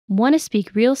Want to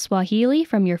speak real Swahili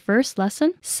from your first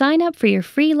lesson? Sign up for your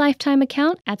free lifetime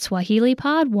account at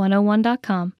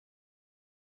SwahiliPod101.com.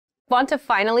 Want to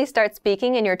finally start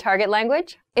speaking in your target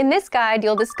language? In this guide,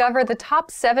 you'll discover the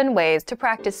top 7 ways to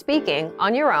practice speaking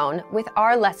on your own with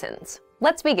our lessons.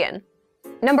 Let's begin.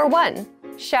 Number 1,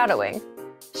 shadowing.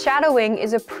 Shadowing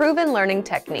is a proven learning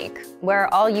technique where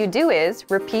all you do is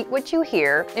repeat what you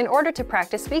hear in order to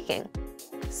practice speaking.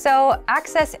 So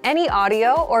access any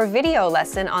audio or video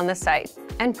lesson on the site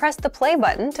and press the play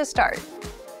button to start.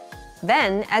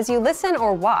 Then, as you listen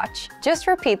or watch, just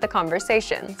repeat the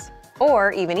conversations.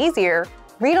 Or, even easier,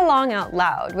 read along out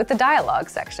loud with the dialogue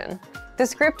section. The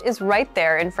script is right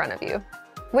there in front of you.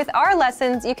 With our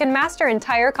lessons, you can master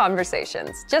entire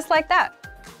conversations, just like that.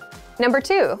 Number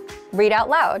 2, read out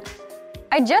loud.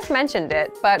 I just mentioned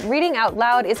it, but reading out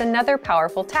loud is another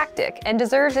powerful tactic and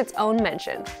deserves its own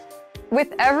mention.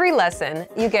 With every lesson,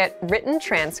 you get written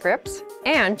transcripts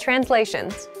and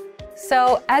translations.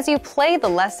 So, as you play the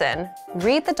lesson,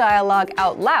 read the dialogue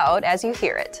out loud as you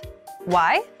hear it.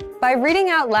 Why? By reading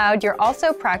out loud, you're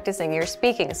also practicing your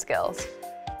speaking skills.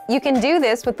 You can do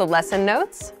this with the lesson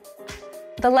notes,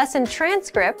 the lesson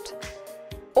transcript,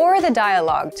 or the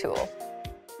dialogue tool.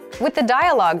 With the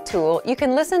dialogue tool, you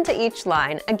can listen to each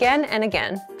line again and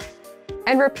again,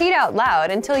 and repeat out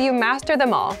loud until you master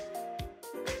them all.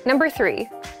 Number 3,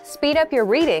 speed up your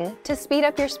reading to speed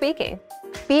up your speaking.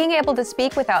 Being able to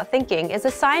speak without thinking is a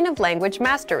sign of language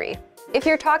mastery. If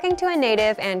you're talking to a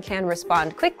native and can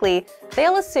respond quickly,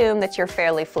 they'll assume that you're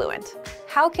fairly fluent.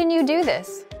 How can you do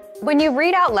this? When you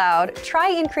read out loud, try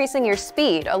increasing your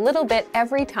speed a little bit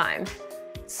every time.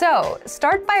 So,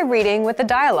 start by reading with the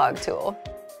dialogue tool.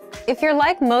 If you're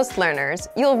like most learners,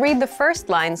 you'll read the first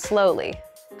line slowly.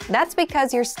 That's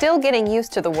because you're still getting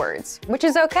used to the words, which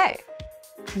is okay.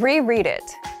 Reread it.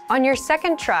 On your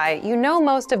second try, you know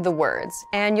most of the words,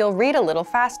 and you'll read a little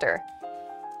faster.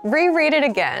 Reread it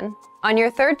again. On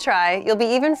your third try, you'll be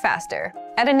even faster,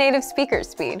 at a native speaker's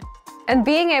speed. And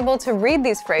being able to read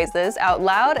these phrases out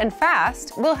loud and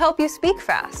fast will help you speak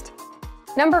fast.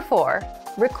 Number 4,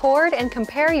 record and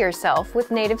compare yourself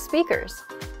with native speakers.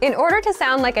 In order to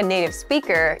sound like a native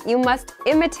speaker, you must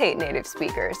imitate native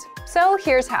speakers. So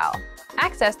here's how.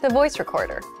 Access the voice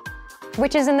recorder,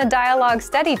 which is in the Dialogue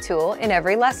Study tool in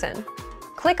every lesson.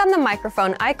 Click on the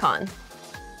microphone icon.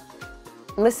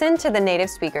 Listen to the native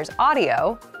speaker's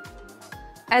audio,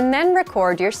 and then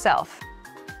record yourself.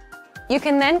 You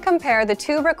can then compare the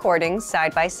 2 recordings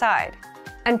side by side,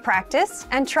 and practice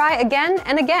and try again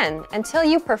and again until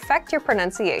you perfect your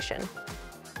pronunciation.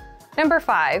 Number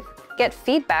 5, get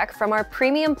feedback from our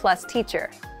Premium Plus teacher.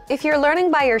 If you're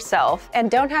learning by yourself and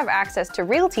don't have access to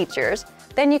real teachers,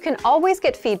 then you can always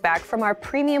get feedback from our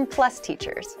Premium Plus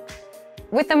teachers.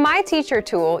 With the My Teacher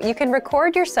tool, you can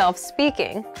record yourself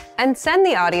speaking and send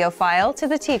the audio file to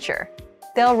the teacher.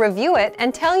 They'll review it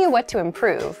and tell you what to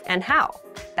improve and how.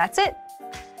 That's it.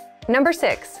 Number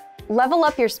 6, level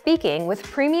up your speaking with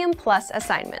Premium Plus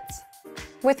assignments.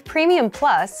 With Premium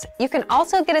Plus, you can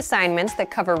also get assignments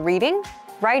that cover reading,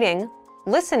 writing,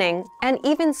 listening, and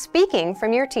even speaking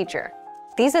from your teacher.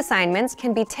 These assignments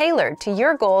can be tailored to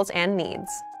your goals and needs.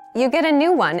 You get a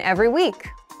new one every week,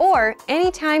 or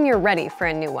anytime you're ready for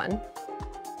a new one.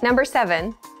 Number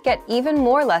 7, get even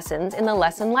more lessons in the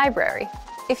lesson library.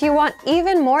 If you want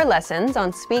even more lessons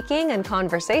on speaking and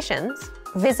conversations,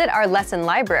 visit our lesson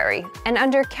library and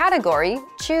under Category,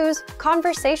 choose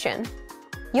Conversation.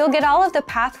 You'll get all of the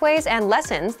pathways and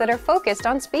lessons that are focused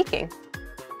on speaking.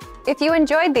 If you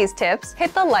enjoyed these tips,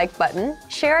 hit the like button,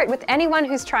 share it with anyone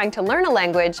who's trying to learn a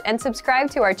language, and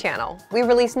subscribe to our channel. We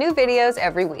release new videos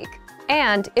every week.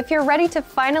 And if you're ready to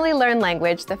finally learn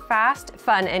language the fast,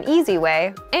 fun, and easy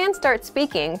way, and start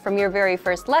speaking from your very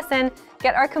first lesson,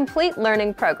 get our complete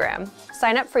learning program.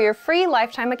 Sign up for your free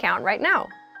lifetime account right now.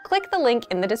 Click the link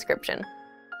in the description.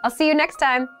 I'll see you next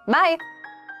time. Bye!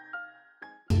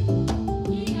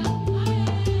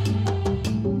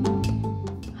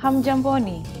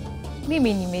 Hamjamboni,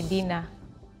 mimi ni Medina.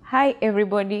 Hi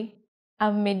everybody,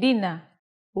 I'm Medina.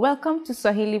 Welcome to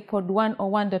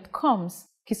SwahiliPod101.com's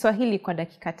Kiswahili kwa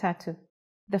dakika tatu,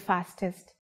 the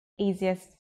fastest,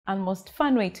 easiest, and most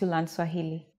fun way to learn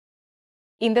Swahili.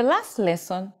 In the last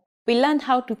lesson, we learned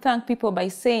how to thank people by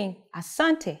saying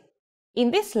asante.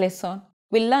 In this lesson,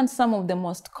 we'll learn some of the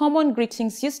most common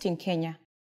greetings used in Kenya.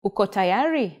 Uko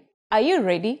tayari? Are you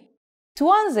ready?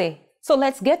 Tuanze! So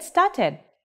let's get started.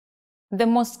 The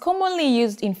most commonly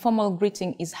used informal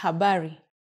greeting is habari.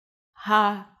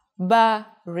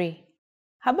 Habari.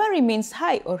 Habari means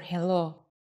hi or hello.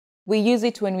 We use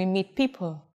it when we meet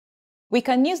people. We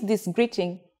can use this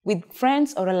greeting with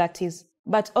friends or relatives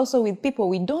but also with people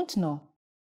we don't know.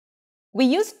 We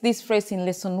used this phrase in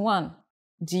lesson 1.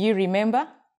 Do you remember?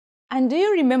 And do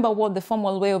you remember what the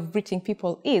formal way of greeting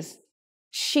people is?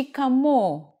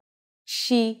 Shikamoo.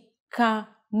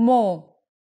 Shikamoo.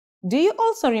 Do you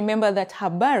also remember that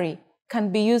habari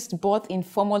can be used both in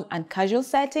formal and casual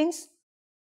settings?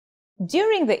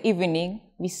 During the evening,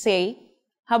 we say,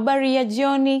 habari ya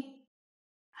jioni.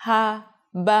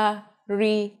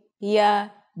 Habari ya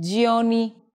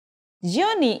jioni.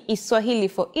 Jioni is Swahili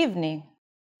for evening.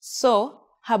 So,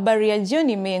 habari ya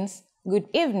jioni means good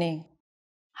evening.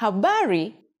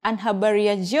 Habari and habari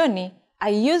ya jioni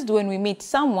are used when we meet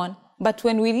someone, but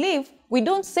when we leave, we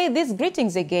don't say these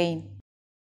greetings again.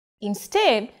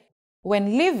 Instead,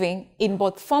 when living in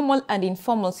both formal and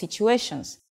informal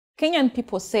situations, Kenyan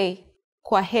people say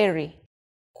kwaheri.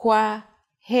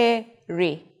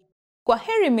 Kwaheri.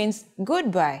 Kwaheri means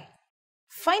goodbye.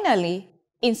 Finally,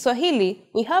 in Swahili,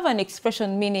 we have an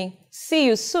expression meaning see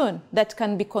you soon that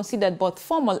can be considered both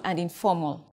formal and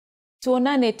informal.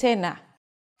 Tuonane tena.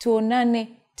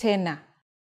 Tuonane tena.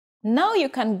 Now you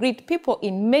can greet people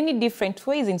in many different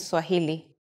ways in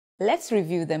Swahili. Let's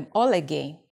review them all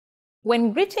again.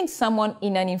 When greeting someone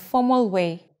in an informal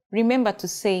way, remember to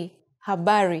say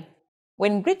habari.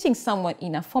 When greeting someone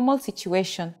in a formal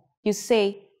situation, you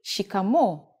say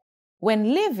shikamoo.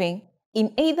 When living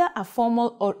in either a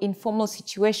formal or informal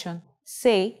situation,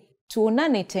 say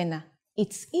tuonane tena.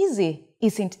 It's easy,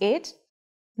 isn't it?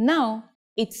 Now,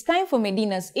 it's time for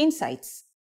Medina's insights.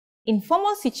 In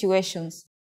formal situations,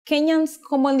 Kenyans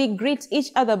commonly greet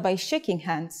each other by shaking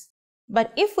hands.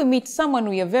 But if we meet someone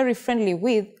we are very friendly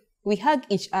with, we hug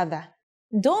each other.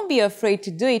 Don't be afraid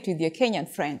to do it with your Kenyan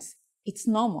friends. It's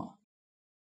normal.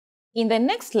 In the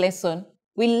next lesson,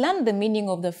 we'll learn the meaning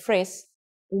of the phrase,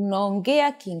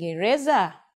 unaongea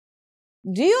Kiingereza?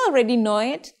 Do you already know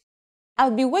it? I'll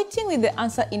be waiting with the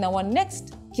answer in our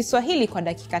next Kiswahili kwa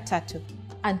dakika tatu.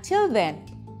 Until then,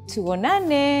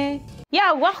 tuonane!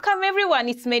 Yeah, welcome everyone.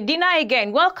 It's Medina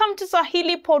again. Welcome to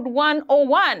Swahili Pod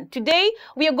 101. Today,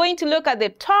 we are going to look at the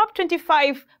top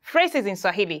 25 phrases in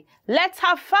Swahili. Let's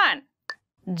have fun.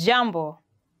 Jambo.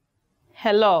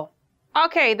 Hello.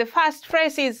 Okay, the first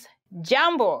phrase is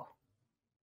jambo.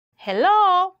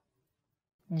 Hello.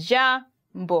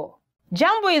 Jambo.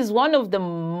 Jambo is one of the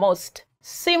most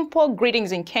simple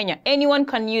greetings in Kenya. Anyone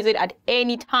can use it at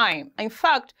any time. In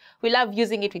fact, we love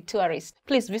using it with tourists.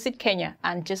 Please visit Kenya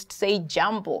and just say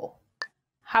jambo.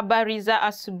 Habari za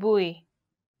asubuhi.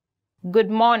 Good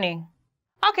morning.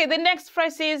 Okay, the next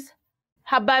phrase is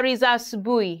habari za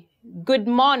asubuhi. Good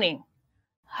morning.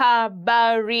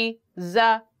 Habari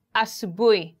za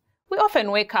asubuhi. We often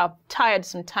wake up tired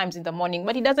sometimes in the morning,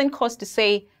 but it doesn't cost to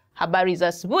say habari za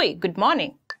asubuhi. Good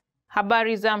morning.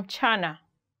 Habari za mchana.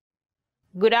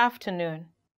 Good afternoon.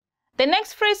 The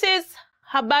next phrase is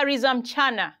habari za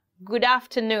mchana. Good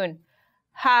afternoon.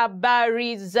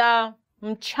 Habari za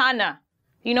mchana.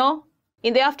 You know,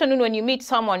 in the afternoon when you meet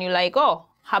someone, you're like, oh,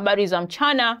 habari za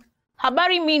mchana.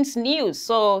 Habari means news.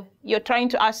 So you're trying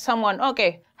to ask someone,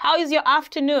 okay, how is your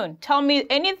afternoon? Tell me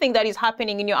anything that is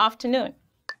happening in your afternoon.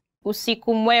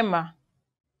 Usiku mwema.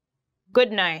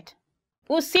 Good night.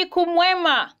 Usiku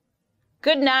mwema.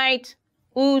 Good night.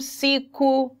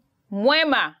 Usiku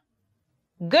mwema.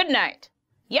 Good night.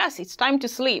 Yes, it's time to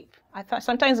sleep. I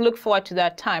sometimes look forward to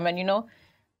that time. And, you know,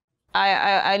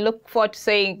 I look forward to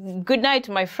saying good night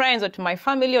to my friends or to my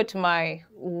family or to my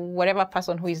whatever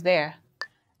person who is there.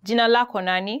 Jina lako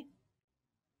nani?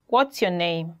 What's your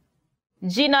name?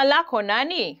 Jina lako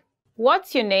nani?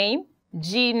 What's your name?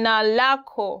 Jina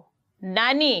lako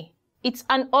nani? It's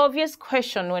an obvious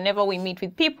question whenever we meet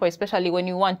with people, especially when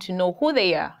you want to know who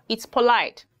they are. It's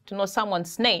polite to know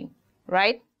someone's name,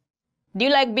 right? Do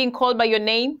you like being called by your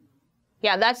name?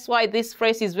 Yeah, that's why this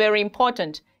phrase is very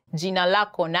important. Jina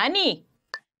lako nani?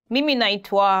 Mimi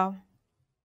naitwa.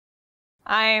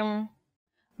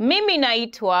 Mimi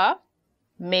naitwa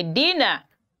Medina.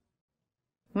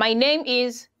 My name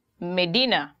is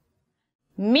Medina.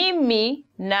 Mimi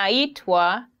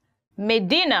naitwa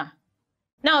Medina.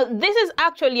 Now, this is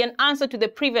actually an answer to the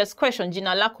previous question,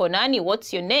 Jina lako nani?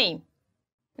 What's your name?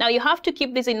 Now, you have to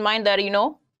keep this in mind that, you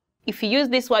know, if you use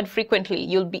this word frequently,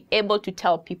 you'll be able to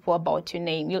tell people about your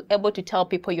name. You'll be able to tell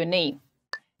people your name.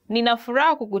 Nina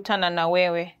furaha kukutana na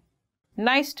wewe.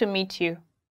 Nice to meet you.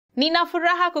 Nina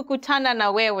furaha kukutana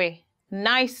na wewe.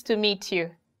 Nice to meet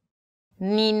you.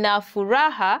 Nina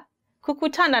furaha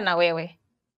kukutana na wewe.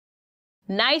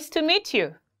 Nice to meet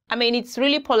you. I mean, it's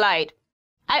really polite.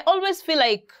 I always feel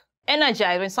like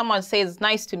energized when someone says,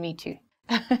 nice to meet you.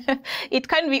 It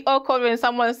can be awkward when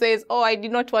someone says, oh, I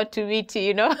did not want to meet you,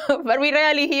 you know, but we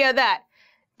rarely hear that.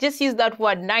 Just use that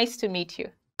word, nice to meet you.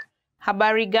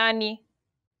 Habari gani?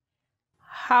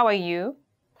 How are you?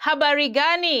 Habari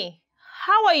gani?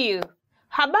 How are you?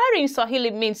 Habari in Swahili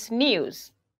means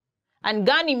news. And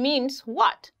gani means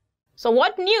what? So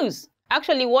what news?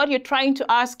 Actually, what you're trying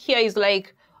to ask here is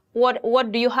like,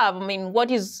 what do you have? I mean,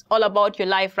 what is all about your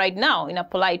life right now in a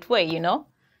polite way, you know?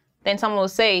 Then someone will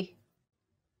say,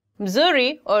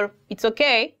 mzuri, or it's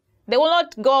okay. They will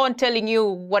not go on telling you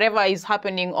whatever is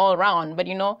happening all around, but,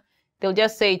 you know, they'll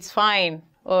just say it's fine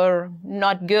or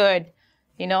not good,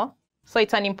 you know? So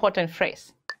it's an important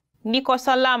phrase. Niko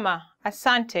salama,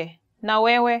 asante, na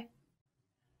wewe?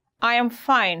 I am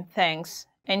fine, thanks.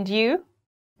 And you?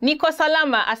 Niko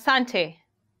salama, asante.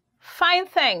 Fine,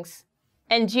 thanks.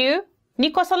 And you?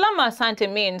 Niko salama,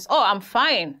 asante means, oh, I'm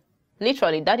fine.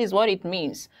 Literally, that is what it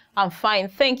means. I'm fine,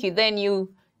 thank you. Then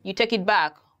you take it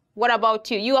back. What about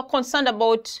you? You are concerned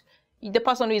about the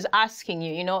person who is asking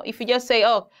you, you know? If you just say,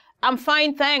 oh, I'm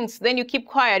fine, thanks, then you keep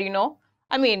quiet, you know?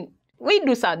 I mean, we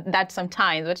do that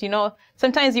sometimes, but, you know,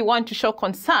 sometimes you want to show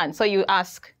concern, so you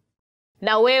ask,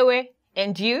 na wewe,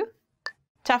 and you?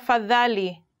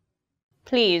 Tafadhali,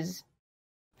 please.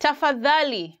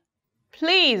 Tafadhali,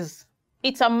 please.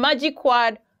 It's a magic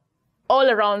word all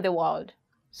around the world.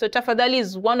 So tafadhali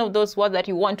is one of those words that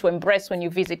you want to embrace when you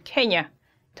visit Kenya.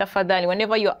 Tafadhali,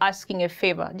 whenever you're asking a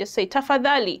favor, just say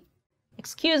tafadhali.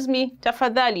 Excuse me,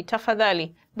 tafadhali,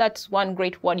 tafadhali. That's one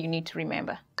great word you need to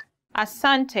remember.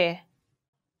 Asante,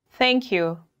 thank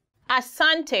you.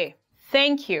 Asante,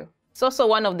 thank you. It's also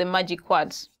one of the magic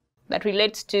words that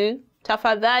relates to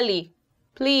tafadhali,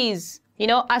 please. You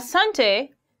know,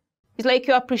 asante is like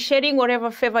you're appreciating whatever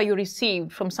favor you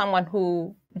received from someone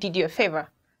who did you a favor.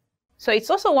 So it's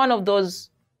also one of those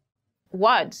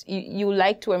words you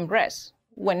like to embrace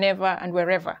whenever and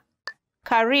wherever.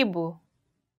 Karibu,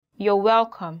 you're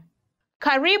welcome.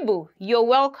 Karibu, you're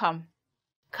welcome.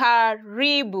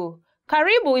 Karibu.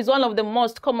 Karibu is one of the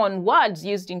most common words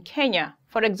used in Kenya.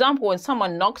 For example, when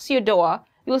someone knocks your door,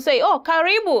 you'll say, oh,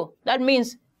 karibu. That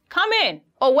means come in,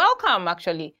 or welcome,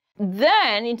 actually.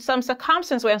 Then, in some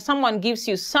circumstance when someone gives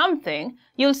you something,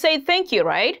 you'll say thank you,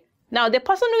 right? Now, the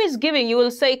person who is giving, you will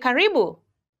say karibu.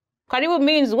 Karibu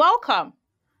means welcome.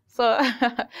 So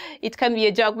it can be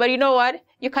a joke, but you know what?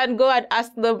 You can go and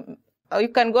ask them, or you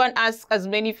can go and ask as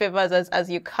many favors as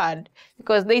you can,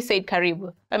 because they said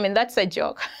karibu. I mean, that's a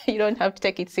joke. You don't have to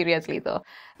take it seriously, though.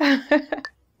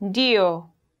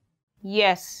 Dio,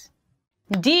 yes.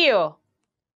 Dio,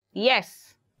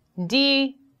 yes.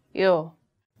 Dio.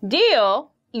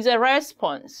 Dio is a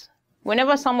response.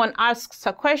 Whenever someone asks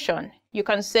a question, you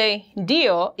can say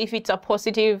Dio if it's a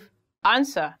positive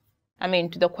answer, to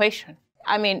the question.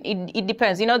 It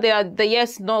depends. You know, there are the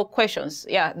yes-no questions.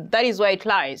 Yeah, that is where it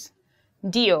lies.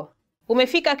 Dio.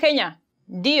 Umefika Kenya?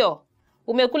 Dio.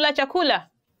 Umekula chakula?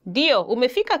 Dio.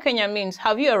 Umefika Kenya means,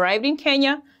 have you arrived in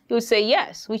Kenya? You'll say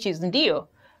yes, which is Dio.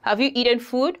 Have you eaten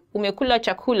food? Umekula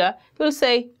chakula? You'll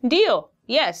say Dio,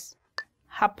 yes.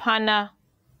 Hapana,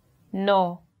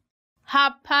 no.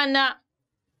 Hapana,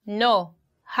 no.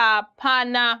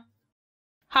 Hapana.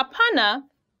 Hapana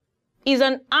is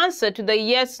an answer to the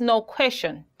yes-no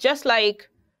question, just like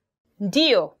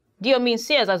Dio. Dio means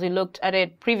yes, as we looked at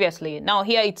it previously. Now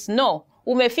here it's no.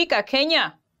 Umefika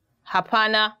Kenya?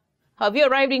 Hapana. Have you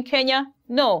arrived in Kenya?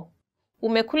 No.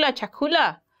 Umekula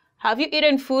chakula? Have you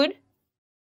eaten food?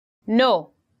 No.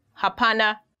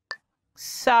 Hapana.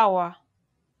 Sawa.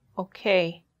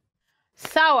 Okay.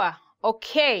 Sawa.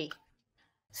 Okay.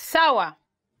 Sawa.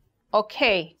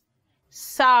 Okay.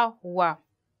 Sawa.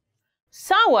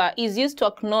 Sawa is used to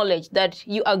acknowledge that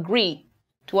you agree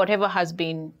to whatever has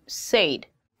been said.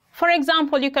 For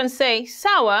example, you can say,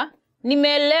 Sawa,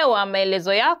 nimeelewa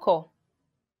maelezo yako.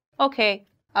 Okay,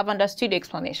 I've understood the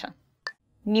explanation.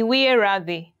 Niwie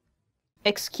radhi.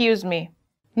 Excuse me.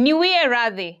 Niwie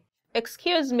radhi.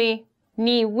 Excuse me.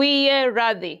 Niwie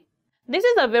radhi. This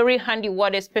is a very handy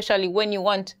word, especially when you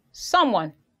want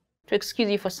someone to excuse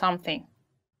you for something.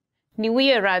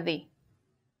 Niwie radhi.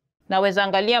 Naweza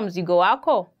angalia mzigo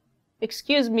wako?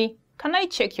 Excuse me, can I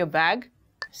check your bag?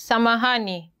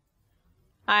 Samahani.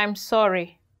 I'm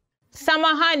sorry.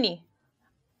 Samahani.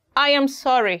 I am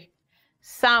sorry.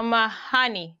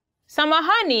 Samahani.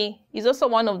 Samahani is also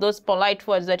one of those polite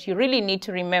words that you really need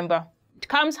to remember. It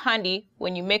comes handy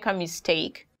when you make a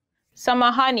mistake.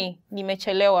 Samahani,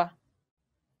 nimechelewa.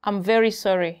 I'm very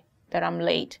sorry that I'm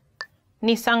late.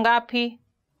 Ni saa ngapi?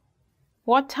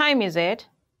 What time is it?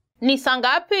 Ni saa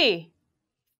ngapi?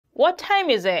 What time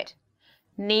is it?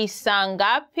 Ni saa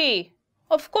ngapi?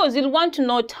 Of course, you'll want to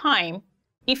know time.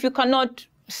 If you cannot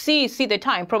see the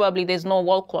time, probably there's no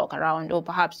wall clock around, or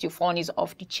perhaps your phone is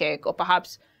off to check, or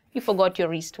perhaps You forgot your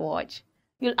wristwatch.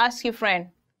 You'll ask your friend,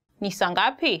 ni saa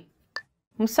ngapi?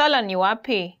 Msala ni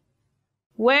wapi?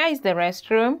 Where is the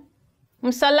restroom?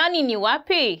 Msalani ni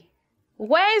wapi?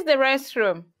 Where is the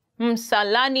restroom?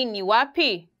 Msalani ni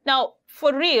wapi? Now,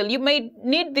 for real, you may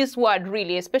need this word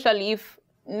really, especially if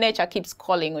nature keeps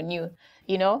calling on you.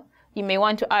 You know, you may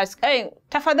want to ask, hey,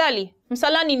 tafadhali,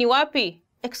 msalani ni wapi?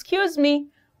 Excuse me,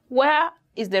 where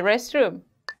is the restroom?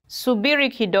 Subiri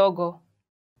kidogo.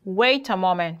 Wait a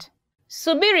moment.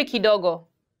 Subiri kidogo.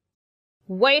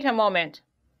 Wait a moment.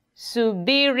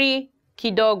 Subiri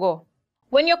kidogo.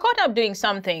 When you're caught up doing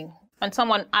something and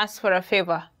someone asks for a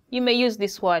favor, you may use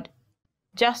this word.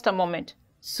 Just a moment.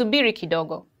 Subiri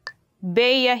kidogo.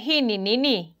 Bei ya hii ni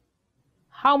nini?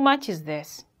 How much is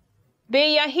this?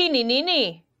 Bei ya hii ni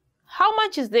nini? How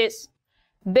much is this?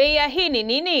 Bei ya hii ni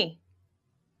nini?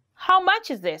 How much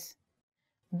is this?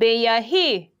 Bei ya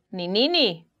hii ni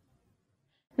nini?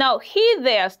 Now, he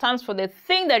there stands for the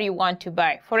thing that you want to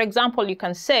buy. For example, you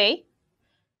can say,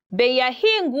 bei ya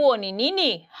hii nguo ni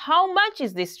nini? How much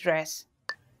is this dress?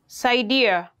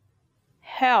 Saidia,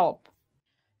 help.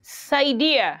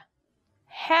 Saidia,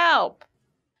 help.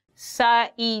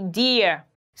 Saidia.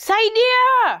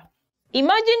 Saidia!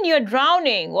 Imagine you're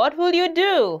drowning. What will you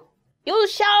do? You'll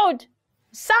shout,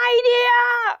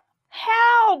 Saidia!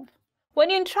 Help! When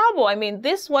you're in trouble, I mean,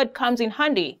 this word comes in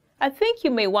handy. I think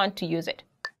you may want to use it.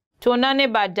 Tuonane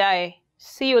baadaye.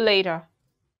 See you later.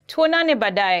 Tuonane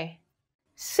baadaye.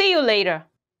 See you later.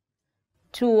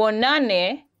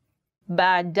 Tuonane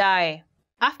baadaye.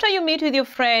 After you meet with your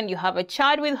friend, you have a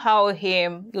chat with her or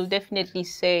him, you'll definitely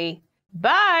say,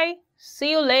 bye,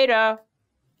 see you later,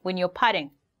 when you're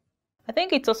parting. I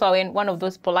think it's also one of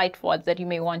those polite words that you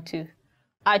may want to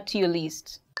add to your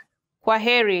list.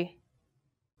 Kwaheri,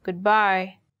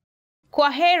 goodbye.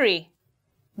 Kwaheri,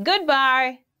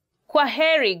 goodbye.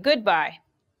 Kwaheri, goodbye.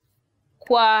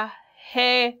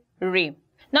 Kwaheri.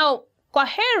 Now,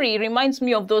 kwaheri reminds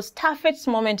me of those toughest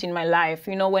moments in my life,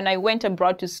 you know, when I went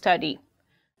abroad to study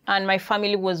and my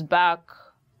family was back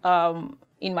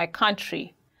in my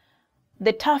country.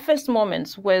 The toughest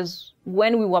moments was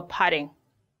when we were parting,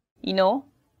 you know.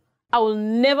 I will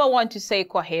never want to say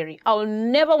kwaheri. I will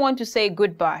never want to say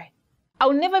goodbye. I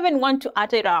will never even want to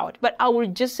utter it out, but I will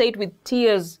just say it with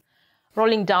tears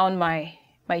rolling down my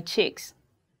cheeks.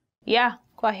 Yeah,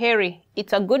 kwaheri.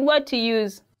 It's a good word to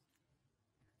use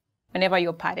whenever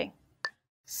you're parting.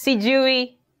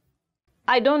 Sijui,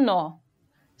 I don't know.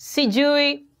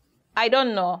 Sijui, I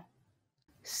don't know.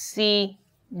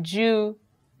 Sijui.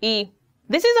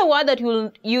 This is a word that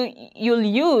you'll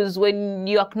use when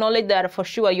you acknowledge that for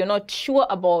sure you're not sure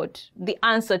about the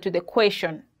answer to the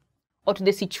question or to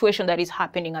the situation that is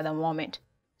happening at the moment.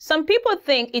 Some people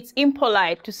think it's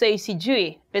impolite to say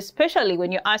sijui, especially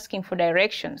when you're asking for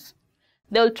directions.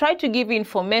 They'll try to give you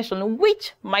information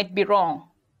which might be wrong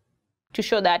to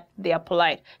show that they are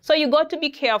polite. So you got to be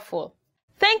careful.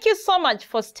 Thank you so much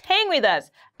for staying with us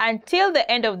until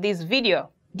the end of this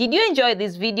video. Did you enjoy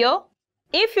this video?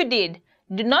 If you did,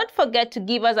 do not forget to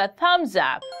give us a thumbs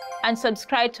up and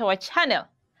subscribe to our channel.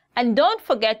 And don't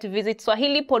forget to visit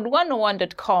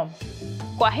SwahiliPod101.com.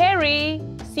 Kwaheri!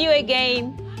 See you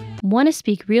again! Want to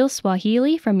speak real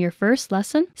Swahili from your first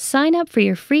lesson? Sign up for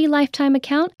your free lifetime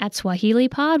account at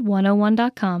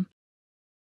SwahiliPod101.com.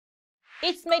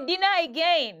 It's Medina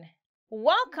again.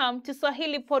 Welcome to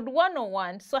Swahili Pod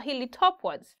 101 Swahili Top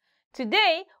Words.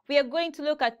 Today, we are going to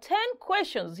look at 10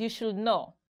 questions you should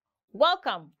know.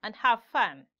 Welcome and have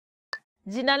fun.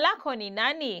 Jina lako ni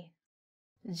nani?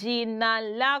 Jina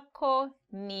lako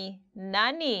ni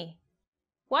nani?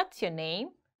 What's your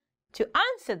name? To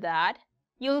answer that,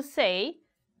 you'll say,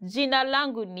 Jina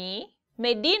langu ni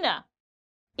Medina.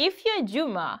 If you're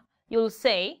Juma, you'll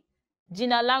say,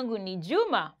 Jina langu ni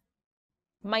Juma.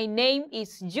 My name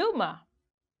is Juma.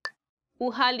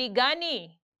 Uhali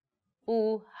gani?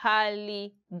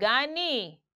 Uhali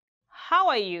gani? How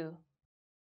are you?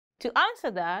 To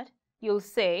answer that, you'll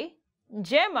say,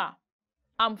 Jema,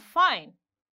 I'm fine.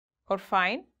 Or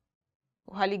fine.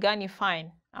 Uhali gani,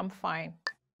 fine. I'm fine.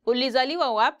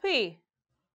 Ulizaliwa wapi?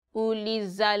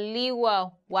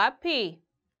 Ulizaliwa wapi?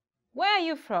 Where are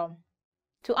you from?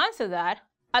 To answer that,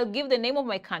 I'll give the name of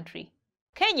my country.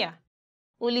 Kenya.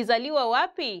 Ulizaliwa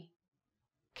wapi?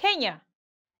 Kenya.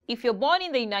 If you're born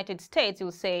in the United States,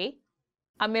 you'll say,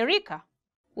 America.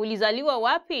 Ulizaliwa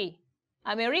wapi?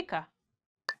 America.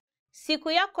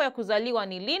 Siku yako ya kuzaliwa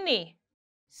ni lini?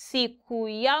 Siku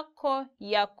yako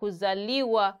ya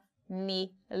kuzaliwa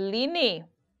ni lini?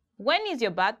 When is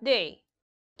your birthday?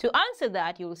 To answer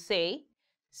that, you'll say,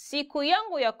 siku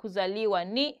yangu ya kuzaliwa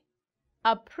ni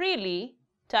Aprili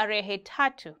tarehe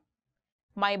 3.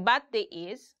 My birthday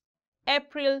is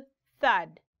April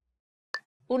 3rd.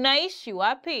 Unaishi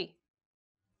wapi?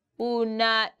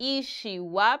 Unaishi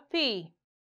wapi?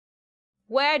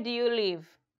 Where do you live?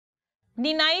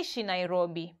 Ninaishi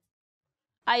Nairobi.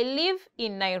 I live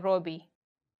in Nairobi.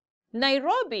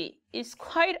 Nairobi is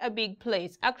quite a big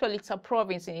place. Actually, it's a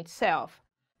province in itself.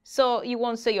 So you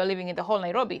won't say you're living in the whole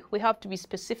Nairobi. We have to be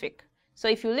specific. So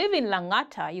if you live in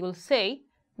Lang'ata, you will say,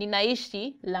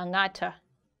 Ninaishi Lang'ata.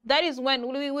 That is when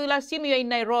we will assume you're in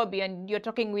Nairobi and you're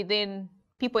talking within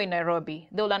people in Nairobi.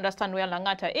 They will understand where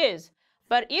Lang'ata is.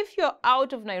 But if you're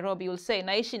out of Nairobi, you'll say,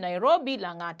 Naishi Nairobi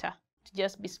Lang'ata, to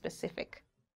just be specific.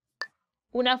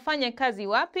 Unafanya kazi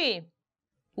wapi?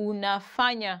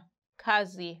 Unafanya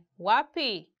kazi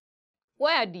wapi?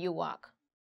 Where do you work?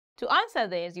 To answer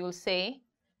this, you'll say,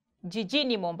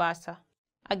 Jijini Mombasa.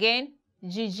 Again,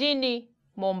 Jijini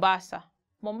Mombasa.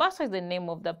 Mombasa is the name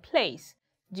of the place.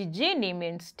 Jijini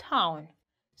means town.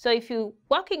 So if you're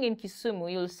working in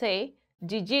Kisumu, you'll say,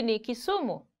 Jijini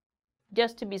Kisumu.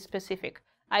 Just to be specific.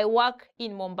 I work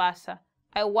in Mombasa.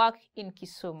 I work in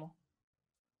Kisumu.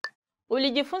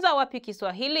 Ulijifunza wapi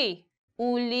Kiswahili?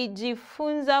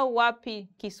 Ulijifunza wapi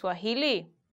Kiswahili?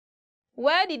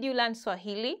 Where did you learn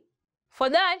Swahili? For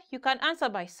that, you can answer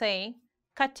by saying,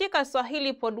 katika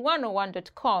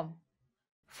swahilipod101.com.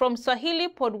 From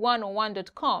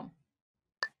swahilipod101.com.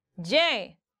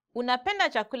 Je, unapenda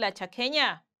chakula cha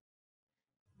Kenya?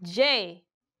 Je,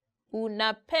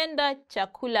 unapenda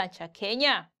chakula cha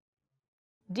Kenya?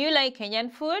 Do you like Kenyan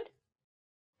food?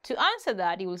 To answer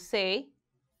that, you will say,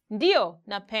 Ndio,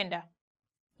 napenda.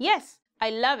 Yes,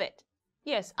 I love it.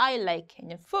 Yes, I like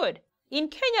Kenyan food. In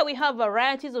Kenya, we have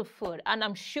varieties of food, and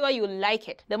I'm sure you like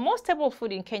it. The most staple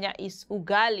food in Kenya is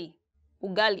ugali.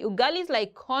 Ugali is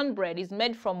like cornbread. It's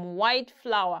made from white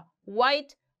flour,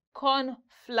 white corn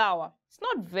flour. It's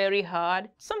not very hard.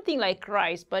 Something like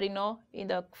rice, but in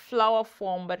the flour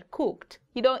form, but cooked.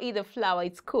 You don't eat the flour,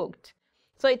 it's cooked.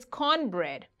 So it's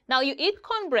cornbread. Now you eat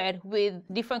cornbread with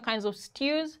different kinds of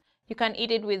stews. You can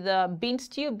eat it with bean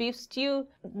stew, beef stew,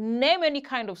 name any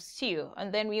kind of stew.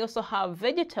 And then we also have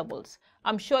vegetables.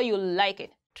 I'm sure you'll like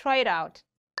it. Try it out.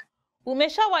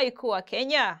 Umeshawahi kuwa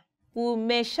Kenya?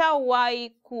 Umeshawahi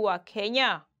kuwa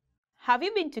Kenya? Have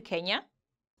you been to Kenya?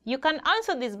 You can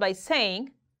answer this by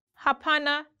saying,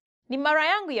 Hapana, ni mara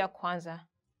yangu ya kwanza.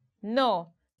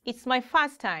 No, it's my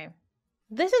first time.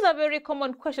 This is a very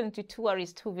common question to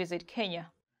tourists who visit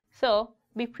Kenya. So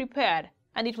be prepared.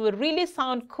 And it will really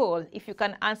sound cool if you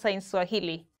can answer in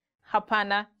Swahili.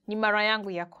 Hapana, ni mara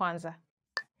yangu ya kwanza.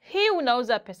 Hii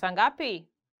unauza pesa ngapi?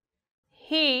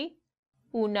 Hii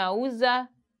unauza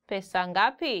pesa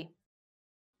ngapi?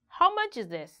 How much is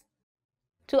this?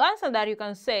 To answer that, you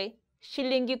can say,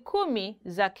 shilingi 10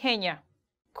 za Kenya.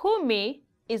 10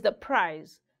 is the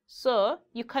price. So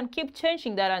you can keep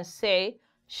changing that and say,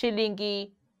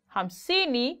 shilingi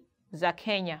 50 za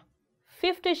Kenya.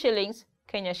 50 shillings,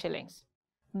 Kenya shillings.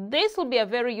 This will be a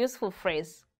very useful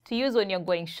phrase to use when you're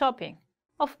going shopping.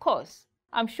 Of course,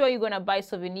 I'm sure you're going to buy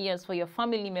souvenirs for your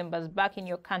family members back in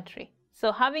your country.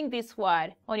 So having this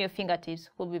word on your fingertips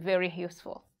will be very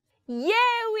useful. Yeah,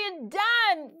 we're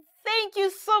done! Thank you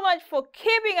so much for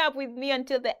keeping up with me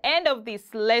until the end of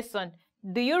this lesson.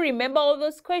 Do you remember all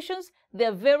those questions?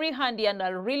 They're very handy and I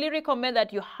really recommend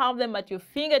that you have them at your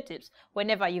fingertips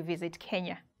whenever you visit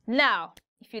Kenya. Now,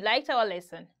 if you liked our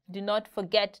lesson, do not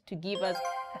forget to give us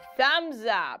a thumbs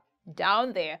up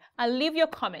down there and leave your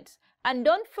comments. And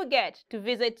don't forget to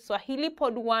visit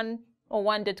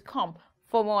swahilipod101.com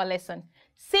for more lessons.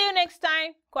 See you next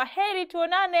time. Kwaheri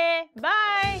tuonane.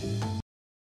 Bye.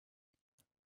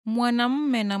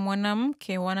 Mwanamume na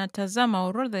mwanamke wanatazama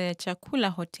orodha ya chakula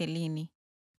hotelini.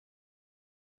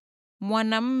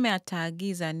 Mwanamume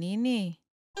ataagiza nini?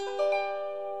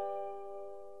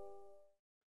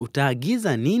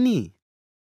 Utaagiza nini?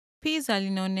 Pizza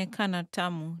linaonekana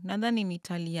tamu, nadhani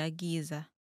nitaliagiza.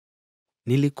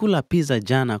 Nilikula pizza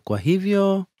jana kwa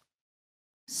hivyo.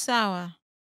 Sawa.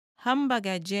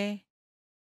 Hamburger je?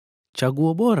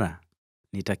 Chaguo bora,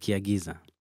 nitakiagiza.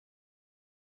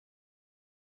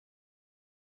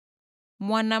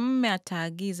 Mwanamume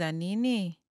ataagiza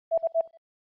nini?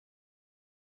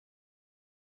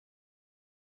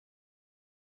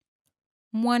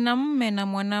 Mwanamume na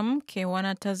mwanamke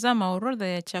wanatazama orodha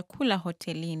ya chakula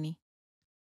hotelini.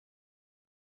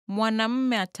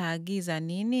 Mwanamume ataagiza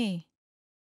nini?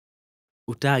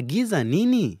 Utaagiza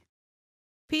nini?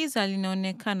 Pizza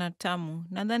linaonekana tamu,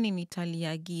 nadhani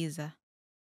nitaliagiza.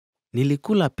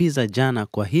 Nilikula pizza jana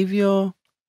kwa hivyo.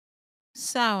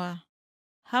 Sawa.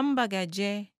 Hamburger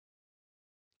je?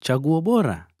 Chaguo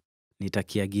bora,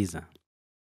 nitakiagiza.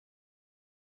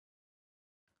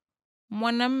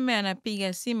 Mwanamume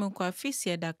anapiga simu kwa afisi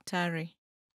ya daktari.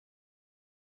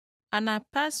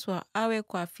 Anapaswa awe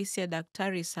kwa afisi ya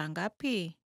daktari saa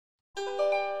ngapi?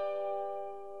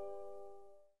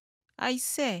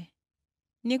 Aise,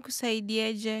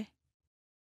 nikusaidieje?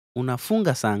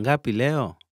 Unafunga saa ngapi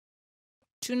leo?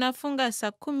 Tunafunga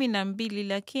saa 12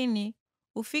 lakini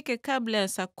ufike kabla ya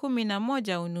saa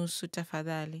 11:30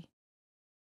 tafadhali.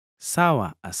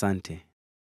 Sawa, asante.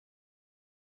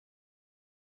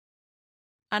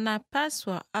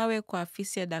 Anapaswa awe kwa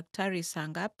afisi ya daktari saa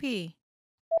ngapi?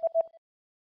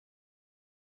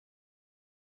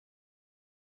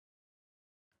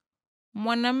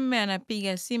 Mwanamume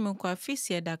anapiga simu kwa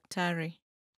afisi ya daktari.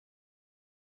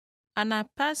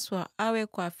 Anapaswa awe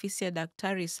kwa afisi ya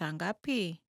daktari saa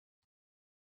ngapi?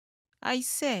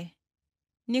 Aise,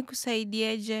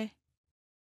 nikusaidieje?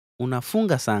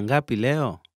 Unafunga saa ngapi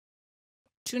leo?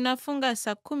 Tunafunga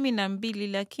saa 12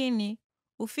 lakini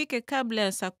ufike kabla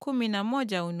ya saa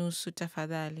 11:30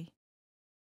 tafadhali.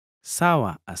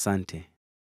 Sawa, asante.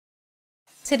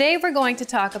 Today we're going to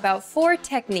talk about 4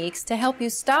 techniques to help you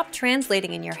stop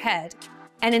translating in your head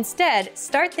and instead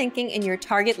start thinking in your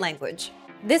target language.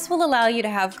 This will allow you to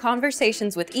have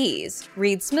conversations with ease,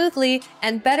 read smoothly,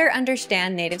 and better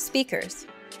understand native speakers.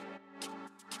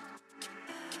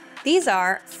 These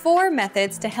are 4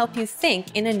 methods to help you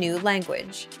think in a new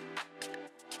language.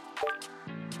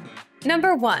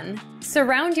 Number 1,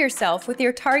 surround yourself with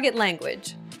your target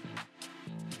language.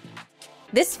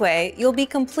 This way, you'll be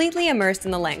completely immersed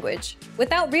in the language.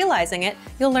 Without realizing it,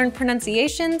 you'll learn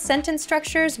pronunciation, sentence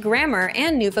structures, grammar,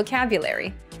 and new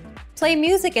vocabulary. Play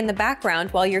music in the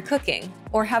background while you're cooking,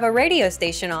 or have a radio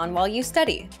station on while you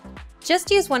study.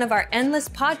 Just use one of our endless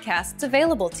podcasts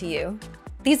available to you.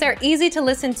 These are easy to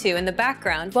listen to in the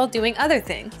background while doing other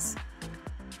things.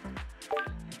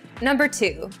 Number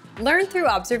 2, learn through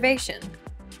observation.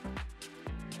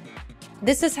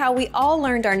 This is how we all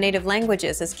learned our native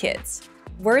languages as kids.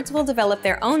 Words will develop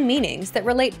their own meanings that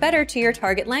relate better to your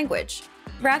target language,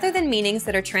 rather than meanings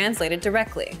that are translated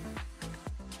directly.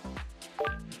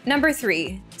 Number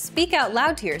 3, speak out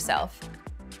loud to yourself.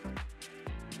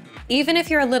 Even if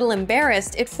you're a little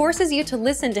embarrassed, it forces you to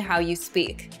listen to how you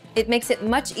speak. It makes it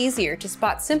much easier to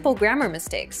spot simple grammar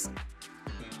mistakes.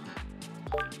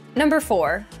 Number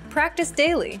 4, practice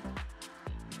daily.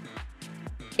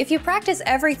 If you practice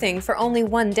everything for only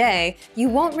one day, you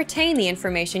won't retain the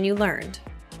information you learned.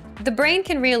 The brain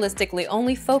can realistically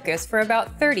only focus for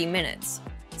about 30 minutes.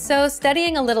 So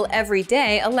studying a little every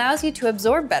day allows you to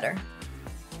absorb better.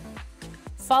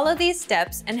 Follow these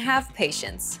steps and have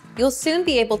patience. You'll soon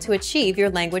be able to achieve your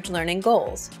language learning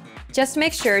goals. Just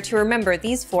make sure to remember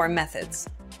these 4 methods.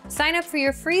 Sign up for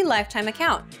your free lifetime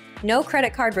account. No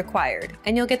credit card required,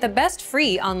 and you'll get the best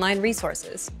free online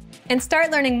resources. And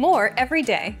start learning more every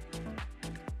day.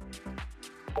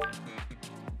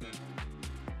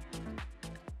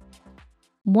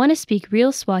 Want to speak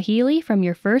real Swahili from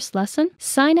your first lesson?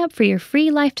 Sign up for your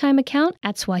free lifetime account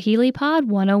at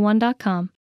SwahiliPod101.com.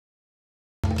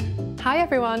 Hi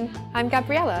everyone, I'm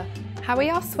Gabriella. How are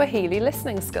your Swahili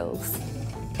listening skills?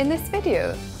 In this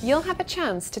video, you'll have a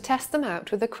chance to test them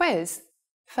out with a quiz.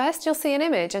 First, you'll see an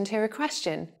image and hear a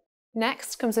question.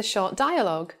 Next comes a short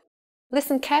dialogue.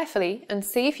 Listen carefully and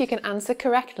see if you can answer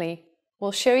correctly.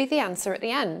 We'll show you the answer at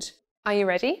the end. Are you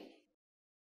ready?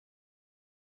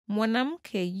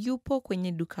 Mwanamke yupo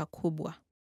kwenye duka kubwa.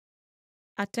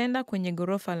 Ataenda kwenye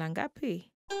ghorofa la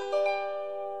ngapi?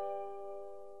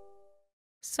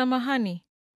 Samahani,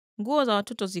 nguo za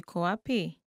watoto ziko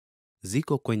wapi?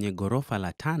 Ziko kwenye ghorofa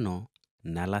la 5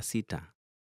 na la 6.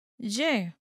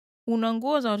 Je, una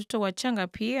nguo za watoto wachanga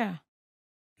pia?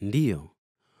 Ndiyo,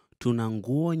 tuna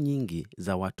nguo nyingi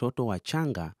za watoto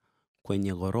wachanga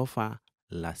kwenye ghorofa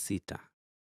la 6.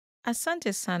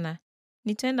 Asante sana.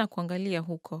 Nitaenda kuangalia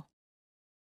huko.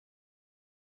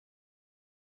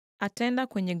 Ataenda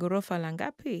kwenye ghorofa la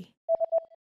ngapi?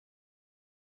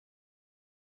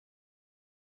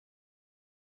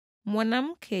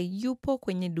 Mwanamke yupo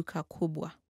kwenye duka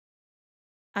kubwa.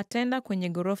 Ataenda kwenye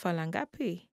ghorofa la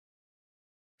ngapi?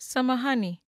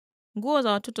 Samahani, nguo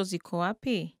za watoto ziko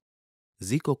wapi?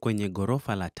 Ziko kwenye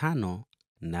ghorofa la 5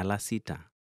 na la 6.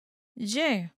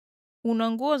 Je,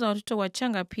 una nguo za watoto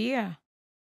wachanga pia?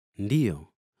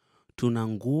 Ndiyo, tuna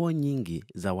nguo nyingi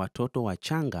za watoto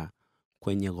wachanga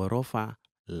kwenye ghorofa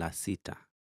la 6.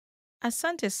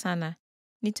 Asante sana.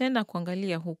 Nitaenda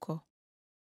kuangalia huko.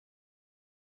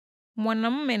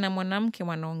 Mwanamume na mwanamke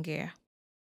wanaongea.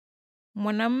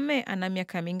 Mwanamume ana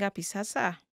miaka mingapi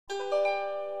sasa?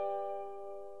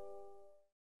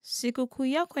 Sikukuu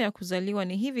yako ya kuzaliwa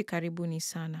ni hivi karibuni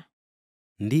sana.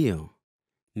 Ndiyo,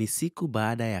 Ni siku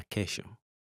baada ya kesho.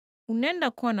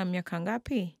 Unaenda kuwa na miaka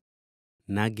ngapi?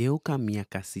 Nageuka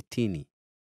miaka 60.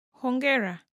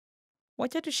 Hongera.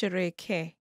 Wacha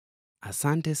tusherehekee.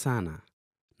 Asante sana.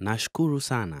 Nashukuru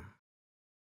sana.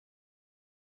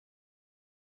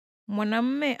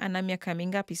 Mwanamume ana miaka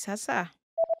mingapi sasa?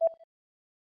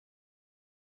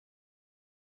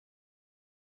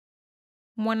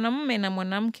 Mwanamume na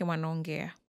mwanamke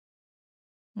wanaongea.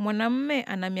 Mwanamume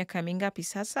ana miaka mingapi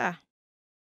sasa?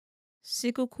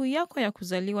 Sikukuu yako ya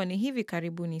kuzaliwa ni hivi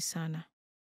karibuni sana.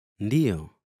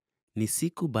 Ndiyo, ni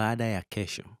siku baada ya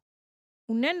kesho.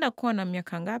 Unaenda kuwa na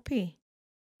miaka ngapi?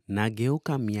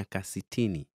 Nageuka miaka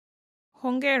 60.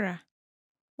 Hongera.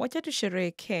 Wacha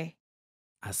tusherehekee.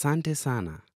 Asante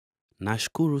sana.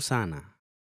 Nashukuru sana.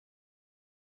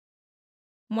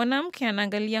 Mwanamke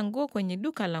anaangalia nguo kwenye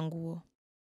duka la nguo.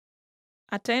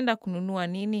 Ataenda kununua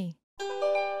nini?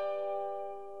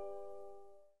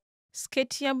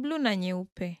 Sketi ya bluu na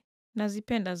nyeupe.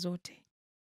 Nazipenda zote.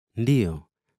 Ndiyo,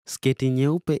 sketi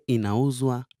nyeupe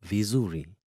inauzwa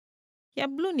vizuri. Ya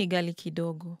bluu ni ghali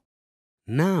kidogo.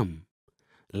 Naam,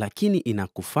 lakini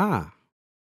inakufaa.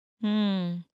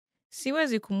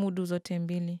 Siwezi kumudu zote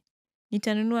mbili.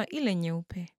 Nitanunua ile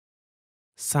nyeupe.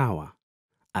 Sawa.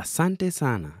 Asante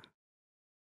sana.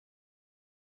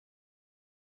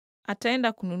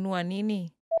 Ataenda kununua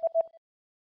nini?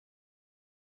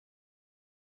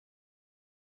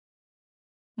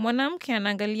 Mwanamke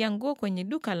anaangalia nguo kwenye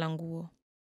duka la nguo.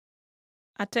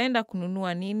 Ataenda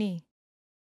kununua nini?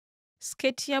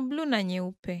 Sketi ya bluu na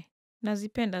nyeupe.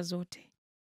 Nazipenda zote.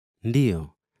 Ndiyo,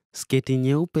 sketi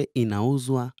nyeupe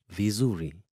inauzwa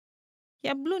vizuri.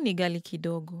 Ya bluu ni ghali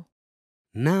kidogo.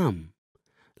 Naam,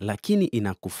 lakini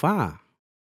inakufaa.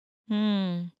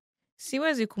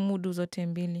 Siwezi kumudu zote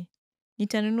mbili.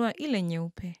 Nitanunua ile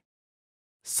nyeupe.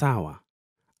 Sawa.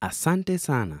 Asante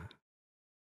sana.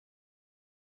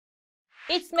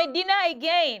 It's Medina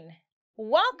again.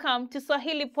 Welcome to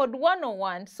Swahili Pod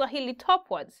 101, Swahili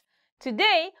Top Words.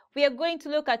 Today, we are going to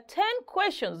look at 10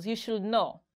 questions you should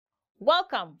know.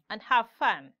 Welcome and have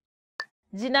fun.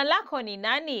 Jina lako ni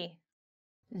nani?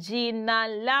 Jina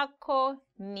lako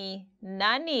ni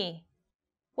nani?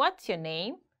 What's your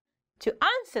name? To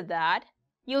answer that,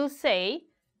 you'll say,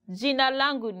 Jina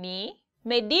langu ni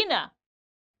Medina.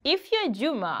 If you're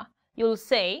Juma, you'll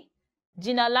say,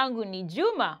 Jina langu ni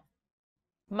Juma.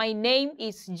 My name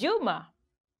is Juma.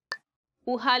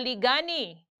 Uhali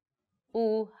gani?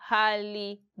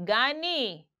 Uhali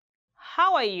gani?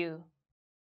 How are you?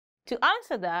 To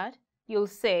answer that, you'll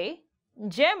say,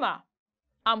 Njema.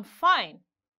 I'm fine.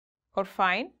 Or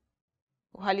fine.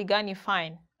 Uhali gani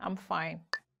fine. I'm fine.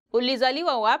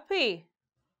 Ulizaliwa wapi?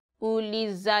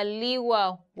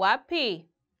 Ulizaliwa wapi?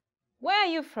 Where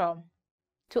are you from?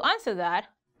 To answer that,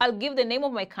 I'll give the name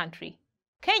of my country.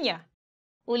 Kenya.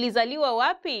 Ulizaliwa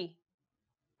wapi?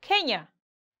 Kenya.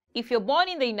 If you're born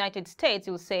in the United States,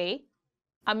 you'll say,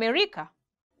 America.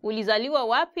 Ulizaliwa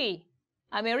wapi?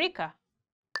 America.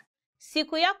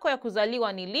 Siku yako ya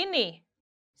kuzaliwa ni lini?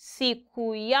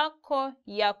 Siku yako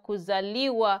ya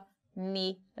kuzaliwa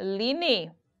ni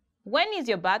lini? When is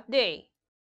your birthday?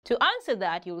 To answer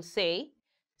that, you'll say,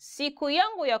 siku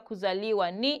yangu ya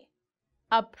kuzaliwa ni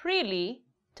Aprili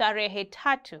tarehe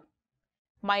 3.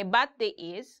 My birthday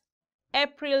is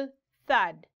April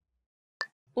 3rd.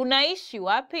 Unaishi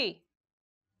wapi?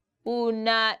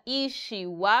 Unaishi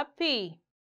wapi?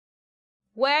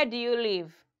 Where do you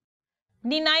live?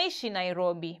 Ninaishi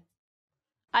Nairobi.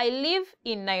 I live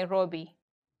in Nairobi.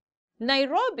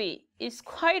 Nairobi is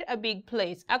quite a big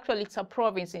place. Actually, it's a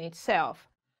province in itself.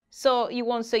 So you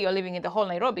won't say you're living in the whole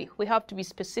Nairobi. We have to be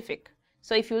specific.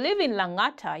 So if you live in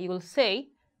Lang'ata, you will say,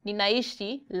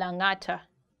 Ninaishi Lang'ata.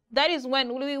 That is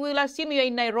when we will assume you're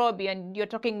in Nairobi and you're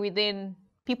talking within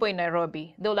people in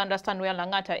Nairobi. They will understand where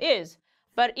Lang'ata is.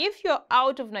 But if you're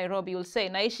out of Nairobi, you'll say,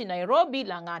 Naishi Nairobi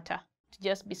Lang'ata, to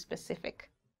just be specific.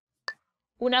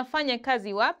 Unafanya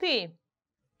kazi wapi?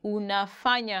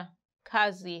 Unafanya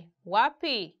kazi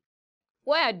wapi?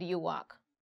 Where do you work?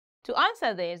 To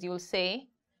answer this, you'll say,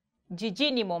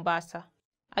 Jijini Mombasa.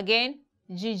 Again,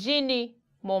 Jijini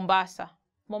Mombasa.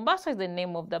 Mombasa is the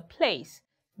name of the place.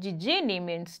 Jijini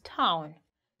means town.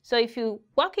 So if you're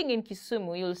working in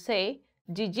Kisumu, you'll say,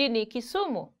 Jijini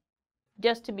Kisumu.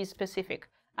 Just to be specific.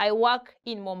 I work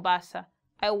in Mombasa.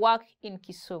 I work in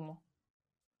Kisumu.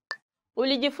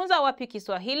 Ulijifunza wapi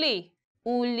Kiswahili?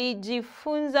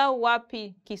 Ulijifunza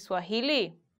wapi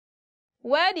Kiswahili?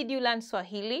 Where did you learn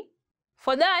Swahili?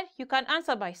 For that, you can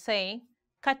answer by saying,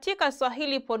 katika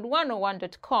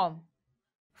swahilipod101.com.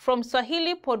 From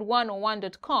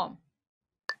swahilipod101.com.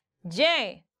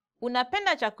 Je,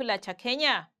 unapenda chakula cha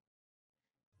Kenya?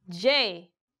 Je,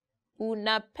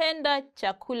 unapenda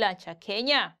chakula cha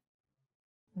Kenya?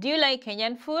 Do you like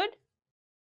Kenyan food?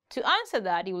 To answer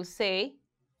that, you will say,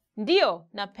 Ndio,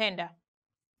 napenda.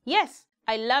 Yes,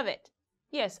 I love it.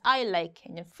 Yes, I like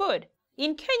Kenyan food.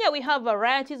 In Kenya, we have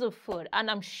varieties of food, and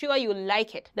I'm sure you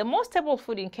like it. The most staple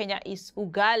food in Kenya is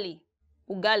ugali.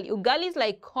 Ugali is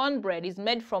like cornbread. It's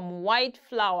made from white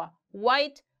flour,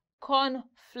 white corn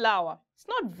flour. It's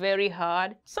not very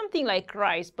hard. Something like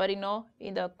rice, but in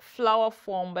the flour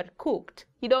form, but cooked.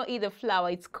 You don't eat the flour,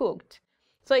 it's cooked.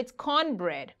 So it's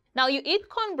cornbread. Now you eat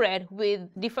cornbread with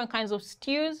different kinds of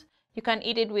stews. You can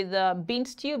eat it with bean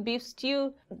stew, beef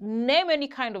stew, name any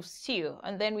kind of stew.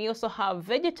 And then we also have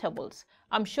vegetables.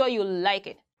 I'm sure you'll like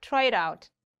it. Try it out.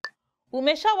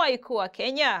 Umeshawahi kuwa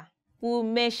Kenya?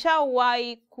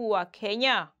 Umeshawahi kuwa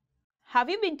Kenya? Have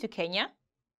you been to Kenya?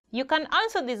 You can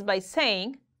answer this by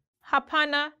saying,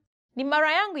 Hapana, ni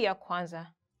mara yangu ya kwanza.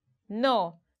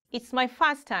 No, it's my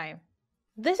first time.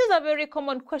 This is a very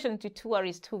common question to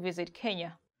tourists who visit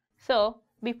Kenya. So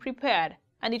be prepared,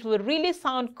 and it will really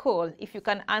sound cool if you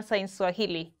can answer in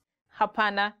Swahili.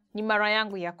 Hapana, ni mara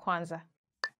yangu ya kwanza.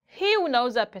 Hii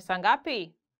unauza pesa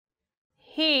ngapi?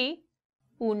 Hii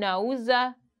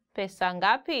unauza pesa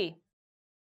ngapi?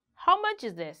 How much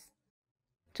is this?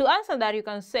 To answer that, you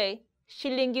can say,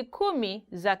 shilingi 10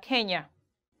 za Kenya.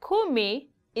 10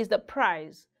 is the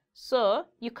price. So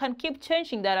you can keep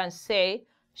changing that and say,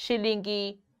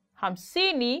 shilingi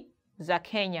 50 za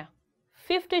Kenya.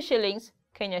 50 shillings,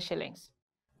 Kenya shillings.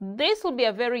 This will be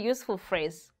a very useful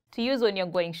phrase to use when you're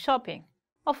going shopping.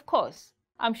 Of course,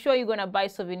 I'm sure you're going to buy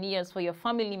souvenirs for your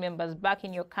family members back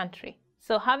in your country.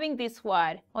 So having this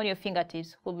word on your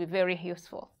fingertips will be very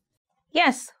useful.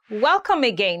 Yes, welcome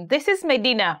again. This is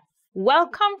Medina.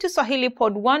 Welcome to Swahili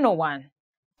Pod 101.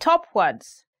 Top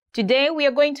words. Today we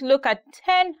are going to look at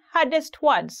 10 hardest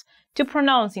words to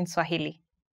pronounce in Swahili.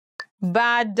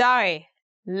 Baadaye,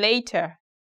 later.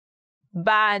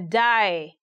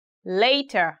 Baadaye,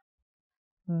 later.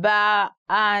 Baadaye.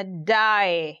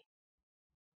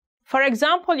 For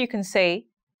example, you can say,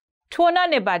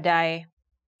 tuonane baadaye.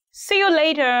 See you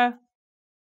later.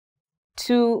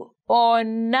 Tuonane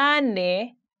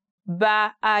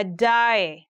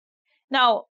baadaye.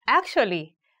 Now,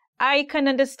 actually, I can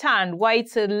understand why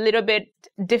it's a little bit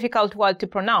difficult word to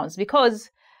pronounce because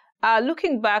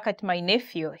looking back at my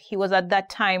nephew, he was at that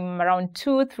time around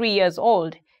 2-3 years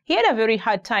old. He had a very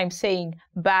hard time saying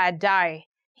baadaye.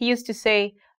 He used to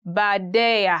say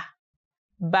badeya,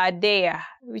 badeya,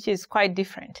 which is quite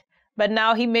different. But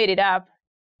now he made it up.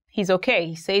 He's okay.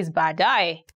 He says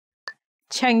baadaye.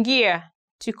 Changia,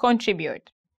 to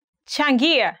contribute.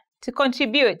 Changia, to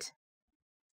contribute.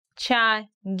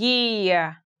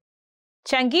 Changia.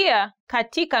 Changia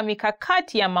katika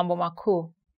mikakati ya mambo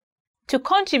makuu. To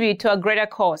contribute to a greater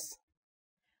cause.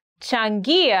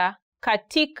 Changia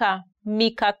katika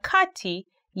mikakati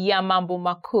ya mambo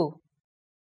makuu.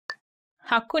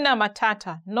 Hakuna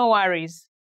matata, no worries.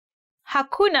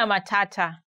 Hakuna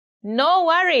matata, no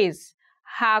worries.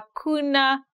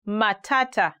 Hakuna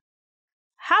matata.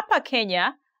 Hapa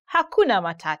Kenya, hakuna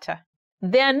matata.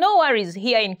 There are no worries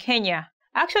here in Kenya.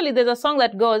 Actually, there's a song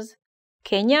that goes,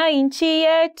 Kenya nchi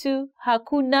yetu,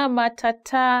 hakuna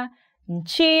matata.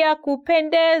 Nchi ya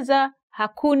kupendeza,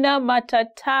 hakuna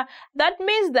matata. That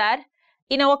means that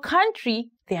in our country,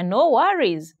 there are no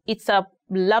worries. It's a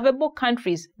lovable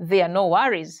country. There are no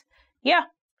worries. Yeah,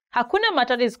 hakuna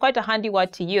matata is quite a handy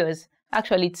word to use.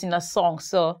 Actually, it's in a song,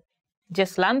 so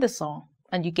just learn the song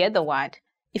and you get the word.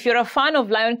 If you're a fan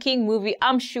of Lion King movie,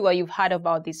 I'm sure you've heard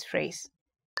about this phrase.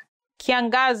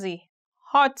 Kiangazi,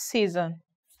 hot season.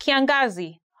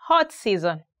 Kiangazi, hot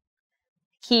season.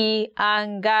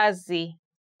 Kiangazi.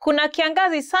 Kuna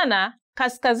kiangazi sana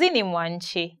kaskazini mwa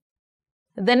nchi.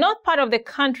 The north part of the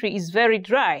country is very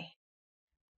dry.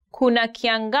 Kuna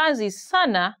kiangazi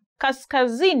sana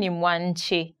kaskazini mwa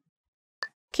nchi.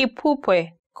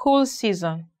 Kipupwe, cool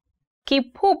season.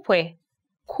 Kipupwe,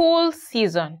 cool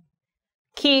season.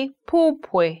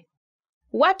 Kipupwe.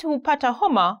 Watu hupata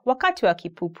homa wakati wa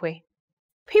kipupwe.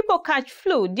 People catch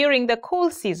flu during the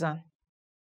cool season.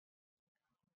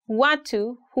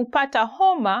 Watu hupata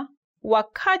homa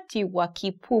wakati wa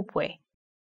kipupwe.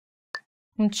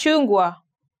 Mchungwa,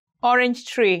 orange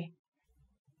tree.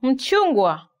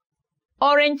 Mchungwa,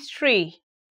 orange tree.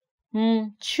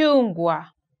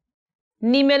 Mchungwa.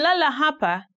 Nimelala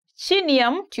hapa chini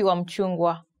ya mti wa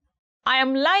mchungwa. I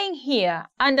am lying here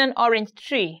under an orange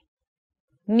tree.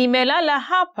 Nimelala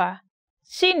hapa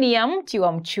chini ya mti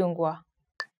wa mchungwa.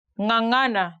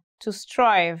 Ng'ang'ana, to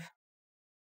strive.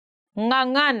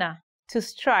 Ng'ang'ana, to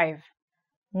strive.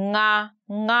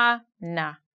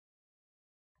 Ng'ang'ana.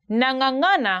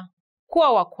 Nang'ang'ana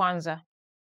kuwa wa kwanza.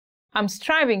 I'm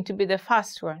striving to be the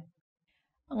first one.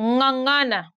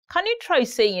 Ng'ang'ana. Can you try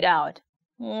saying it out?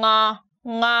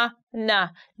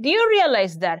 Ng'ang'ana. Do you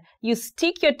realize that you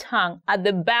stick your tongue at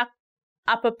the back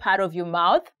upper part of your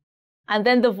mouth and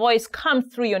then the voice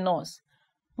comes through your nose?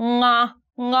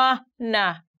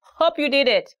 Ng'ang'ana. Hope you did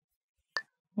it.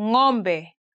 Ng'ombe,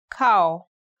 cow.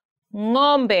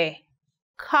 Ng'ombe,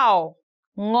 cow.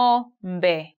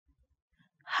 Ng'ombe.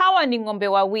 Hawa ni ng'ombe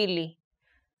wawili.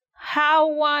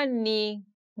 Hawa ni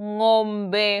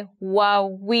ng'ombe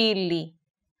wawili.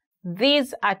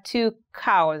 These are two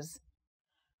cows.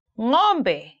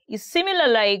 Ng'ombe is similar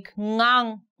like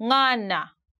ng'ang'ana.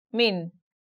 Mean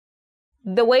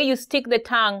the way you stick the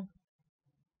tongue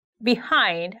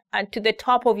behind and to the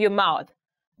top of your mouth.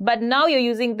 But now you're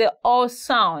using the O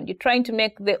sound. You're trying to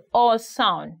make the O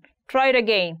sound. Try it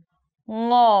again.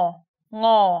 Ngo,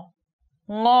 ngo,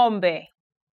 ng'ombe.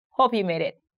 Hope you made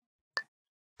it.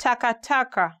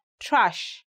 Takataka,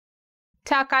 trash.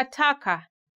 Takataka,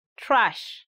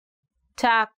 trash.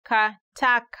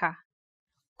 Takataka.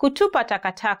 Kutupa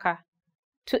takataka.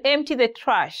 To empty the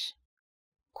trash.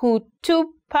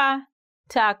 Kutupa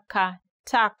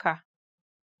takataka.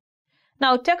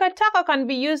 Now, takataka can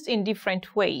be used in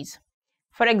different ways.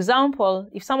 For example,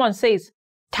 if someone says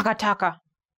takataka,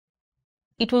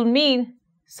 it will mean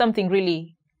something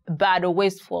really bad or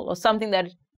wasteful or something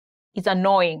that is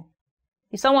annoying.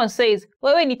 If someone says,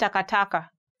 wewe ni takataka,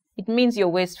 it means you're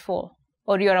wasteful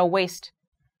or you're a waste.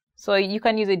 So you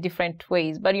can use it different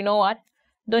ways. But you know what?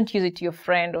 Don't use it to your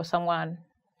friend or someone.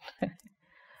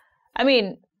 I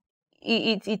mean,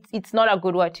 it's not a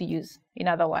good word to use, in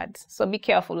other words. So be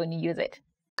careful when you use it.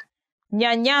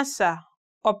 Nyanyasa,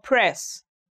 oppress.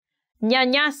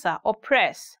 Nyanyasa,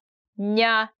 oppress.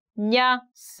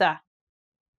 Nyanyasa.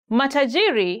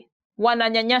 Matajiri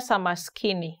wananyanyasa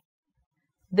maskini.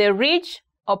 The rich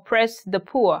oppress the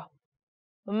poor.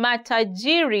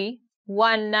 Matajiri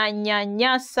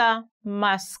wananyanyasa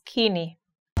maskini.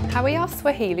 How are your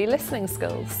Swahili listening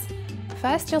skills?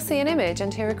 First, you'll see an image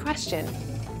and hear a question.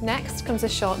 Next comes a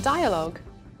short dialogue.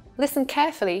 Listen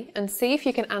carefully and see if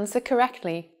you can answer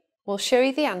correctly. We'll show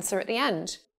you the answer at the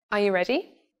end. Are you ready?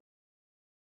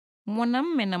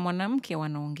 Mwanamume na mwanamke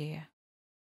wanaongea.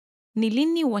 Ni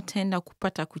lini wataenda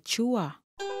kupata kuchua?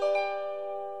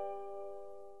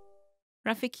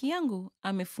 Rafiki yangu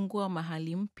amefungua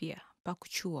mahali mpya pa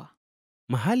kuchua.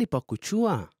 Mahali pa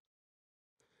kuchua?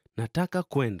 Nataka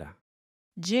kwenda.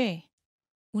 Je,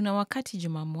 una wakati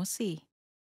Jumamosi?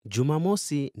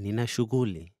 Jumamosi nina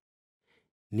shughuli.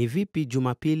 Ni vipi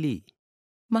Jumapili?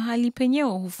 Mahali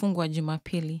penyewe hufungwa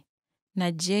Jumapili.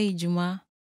 Na je, Ijumaa?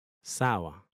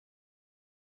 Sawa.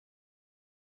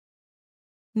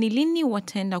 Ni lini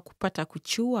wataenda kupata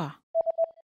kuchua?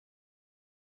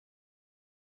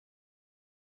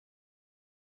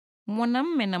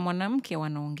 Mwanamume na mwanamke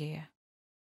wanaongea.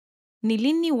 Ni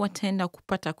lini wataenda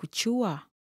kupata kuchua?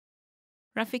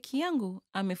 Rafiki yangu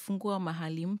amefungua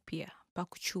mahali mpya pa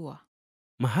kuchua.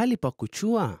 Mahali pa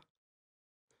kuchua?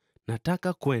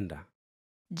 Nataka kwenda.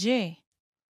 Je,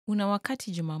 una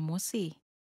wakati Jumamosi?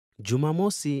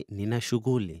 Jumamosi nina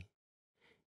shughuli.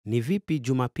 Ni vipi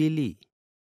Jumapili?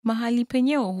 Mahali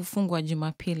penyewe hufungwa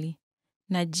Jumapili.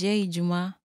 Na je,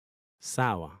 Ijumaa?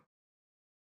 Sawa.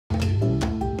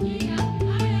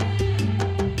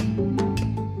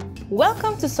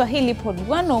 Welcome to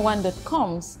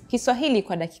SwahiliPod101.com's Kiswahili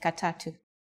kwa dakika tatu.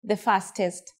 The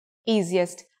fastest,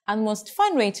 easiest, and most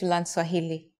fun way to learn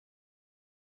Swahili.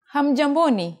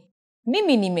 Hamjamboni,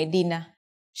 mimi ni Medina.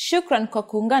 Shukran kwa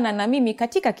kuungana na mimi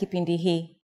katika kipindi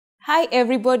hii. Hi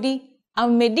everybody,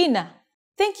 I'm Medina.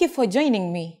 Thank you for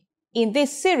joining me. In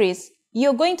this series,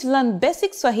 you're going to learn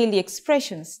basic Swahili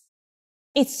expressions.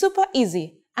 It's super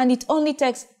easy and it only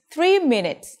takes 3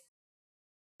 minutes.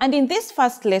 And in this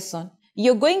first lesson,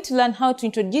 you're going to learn how to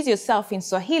introduce yourself in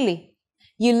Swahili.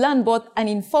 You learn both an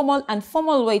informal and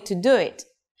formal way to do it.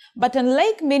 But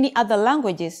unlike many other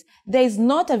languages, there is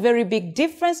not a very big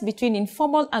difference between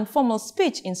informal and formal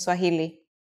speech in Swahili.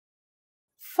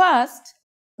 First,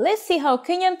 let's see how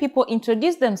Kenyan people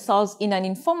introduce themselves in an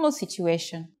informal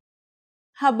situation.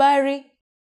 Habari,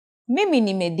 mimi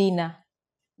ni Medina.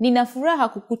 Nina furaha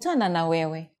kukutana na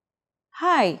wewe.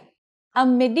 Hi,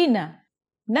 I'm Medina.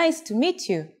 Nice to meet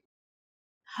you.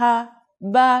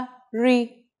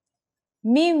 Habari,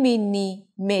 mimi ni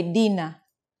Medina.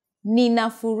 Nina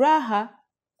furaha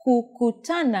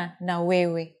kukutana na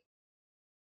wewe.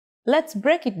 Let's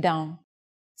break it down.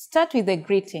 Start with the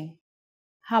greeting.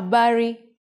 Habari,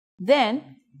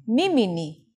 then mimi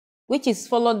ni, which is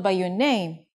followed by your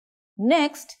name.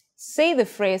 Next, say the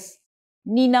phrase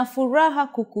Nina furaha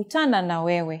kukutana na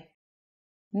wewe.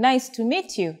 Nice to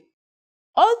meet you.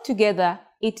 All together,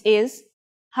 it is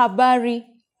habari,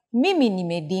 mimi ni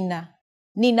Medina.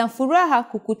 Nina furaha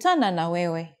kukutana na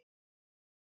wewe.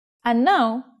 And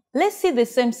now, let's see the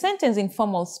same sentence in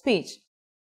formal speech.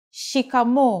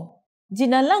 Shikamoo.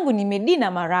 Jina langu ni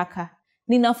Medina Maraka.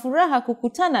 Nina furaha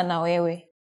kukutana na wewe.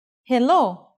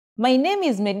 Hello, my name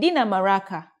is Medina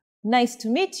Maraka. Nice to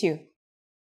meet you.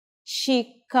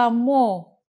 Shikamoo.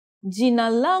 Jina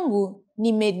langu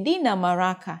ni Medina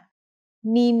Maraka.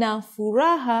 Nina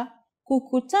furaha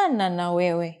kukutana na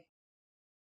wewe.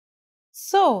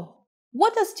 So,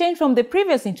 what has changed from the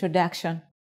previous introduction?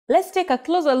 Let's take a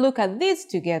closer look at these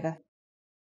together.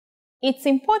 It's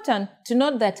important to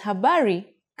note that habari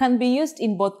can be used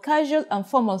in both casual and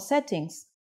formal settings.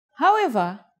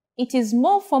 However, it is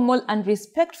more formal and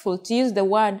respectful to use the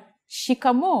word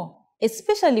shikamoo,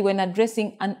 especially when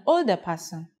addressing an older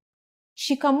person.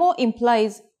 Shikamoo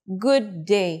implies good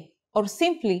day or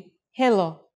simply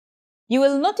hello. You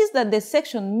will notice that the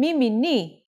section mimi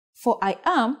ni for I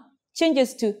am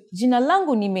changes to jina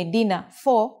langu ni Medina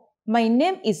for my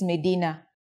name is Medina.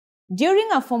 During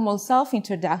a formal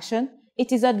self-introduction,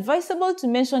 it is advisable to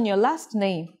mention your last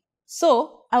name.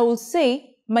 So, I will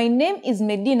say, my name is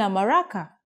Medina Maraka.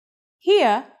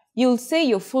 Here, you'll say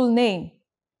your full name.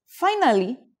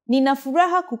 Finally, nina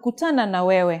furaha kukutana na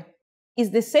wewe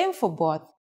is the same for both.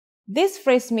 This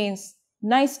phrase means,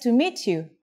 nice to meet you.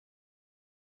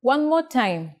 One more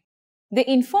time. The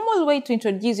informal way to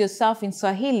introduce yourself in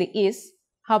Swahili is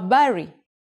habari.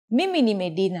 Mimi ni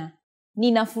Medina.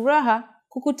 Nina furaha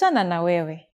kukutana na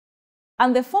wewe.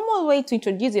 And the formal way to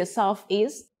introduce yourself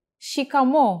is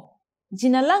shikamoo.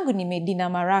 Jina langu ni Medina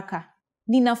Maraka.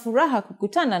 Nina furaha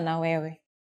kukutana na wewe.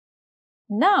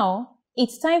 Now,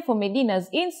 it's time for Medina's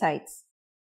insights.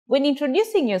 When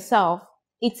introducing yourself,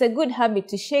 it's a good habit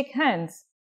to shake hands.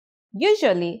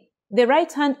 Usually, the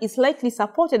right hand is slightly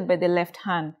supported by the left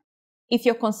hand. If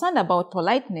you're concerned about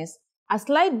politeness, a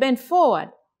slight bend forward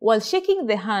while shaking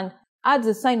the hand adds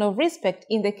a sign of respect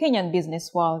in the Kenyan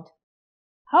business world.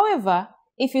 However,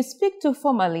 if you speak too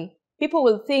formally, people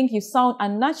will think you sound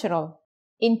unnatural.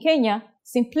 In Kenya,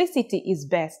 simplicity is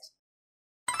best.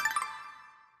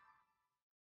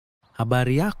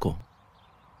 Habari yako?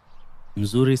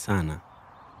 Mzuri sana.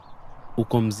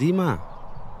 Uko mzima?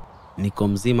 Niko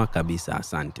mzima kabisa,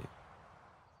 asante.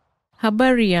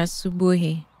 Habari ya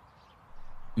asubuhi.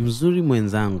 Mzuri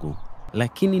mwenzangu,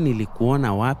 lakini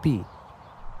nilikuona wapi?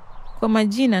 Kwa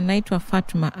majina naitwa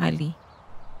Fatuma Ali.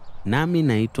 Nami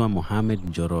naitwa Mohamed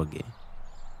Njoroge.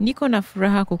 Niko na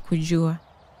furaha kukujua.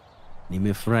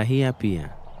 Nimefurahia pia.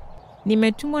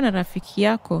 Nimetumwa na rafiki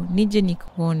yako nije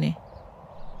nikuone.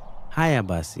 Haya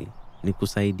basi,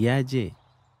 nikusaidiaje?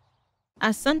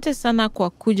 Asante sana kwa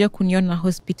kuja kuniona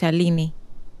hospitalini.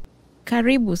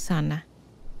 Karibu sana.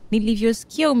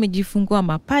 Nilivyosikia umejifungua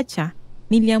mapacha,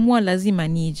 niliamua lazima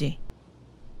nije.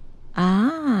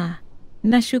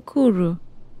 Nashukuru.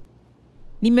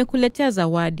 Nimekuletea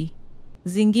zawadi.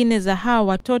 Zingine za hawa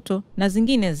watoto na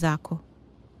zingine zako.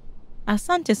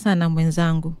 Asante sana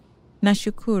mwenzangu.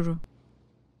 Nashukuru.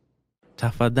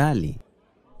 Tafadhali,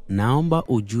 naomba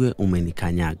ujue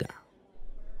umenikanyaga.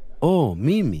 Oh,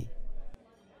 mimi?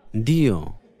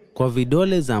 Ndiyo, kwa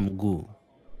vidole za mguu.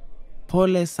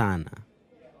 Pole sana.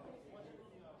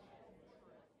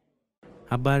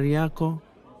 Habari yako?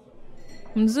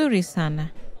 Mzuri sana.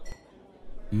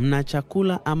 Mna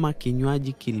chakula ama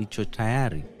kinywaji kilicho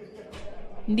tayari?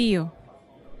 Ndiyo.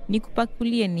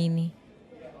 Nikupakulie nini?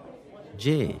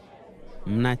 Je,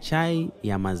 mna chai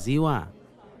ya maziwa?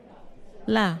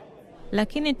 La,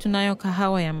 lakini tunayo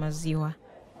kahawa ya maziwa.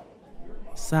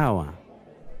 Sawa.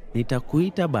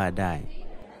 Nitakuita baadaye.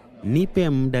 Nipe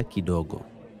muda kidogo.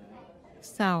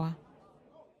 Sawa.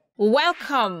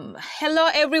 Welcome. Hello,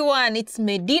 everyone. It's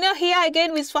Medina here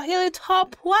again with Swahili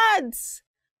Top Words.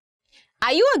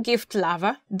 Are you a gift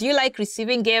lover? Do you like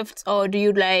receiving gifts or do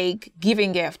you like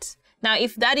giving gifts? Now,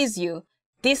 if that is you,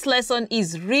 this lesson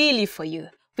is really for you.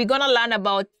 We're going to learn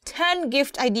about 10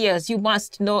 gift ideas you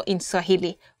must know in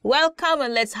Swahili. Welcome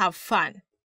and let's have fun.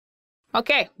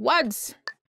 Okay, words.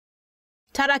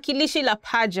 Tarakilishi la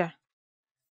paja.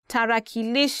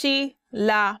 Tarakilishi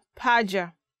la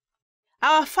paja.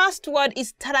 Our first word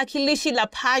is tarakilishi la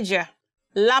paja,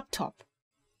 laptop.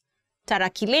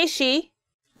 Tarakilishi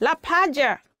la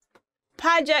paja.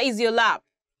 Paja is your lap.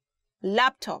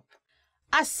 Laptop.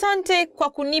 Asante kwa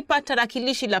kunipa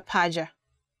tarakilishi la paja.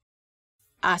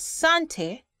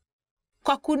 Asante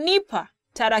kwa kunipa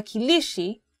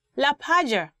tarakilishi la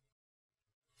paja.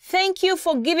 Thank you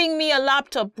for giving me a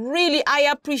laptop. Really, I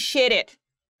appreciate it.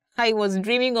 I was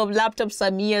dreaming of laptops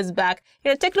some years back.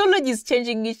 Technology is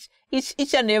changing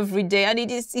each and every day, and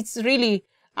it's really,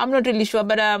 I'm not really sure,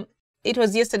 but it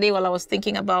was yesterday while I was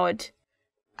thinking about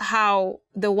how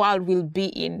the world will be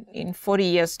in 40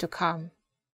 years to come.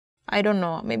 I don't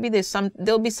know. Maybe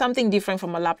there'll be something different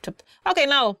from a laptop. Okay,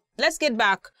 now let's get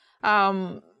back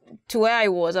to where I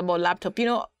was about laptop.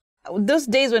 Those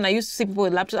days when I used to see people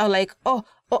with laptops, I was like, oh,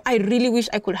 I really wish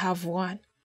I could have one.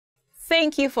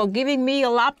 Thank you for giving me a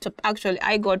laptop. Actually,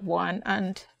 I got one,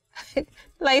 and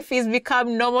life has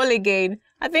become normal again.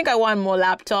 I think I want more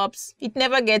laptops. It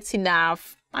never gets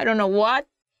enough. I don't know what.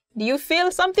 Do you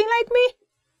feel something like me?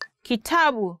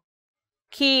 Kitabu.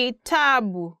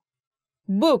 Kitabu.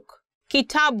 Book.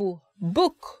 Kitabu.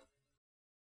 Book.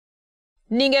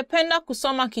 Ningependa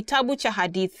kusoma kitabu cha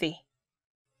hadithi.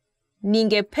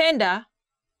 Ningependa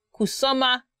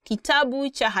kusoma kitabu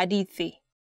cha hadithi.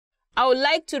 I would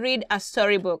like to read a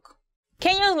storybook.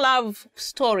 Kenyans love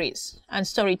stories and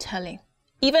storytelling.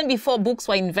 Even before books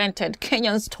were invented,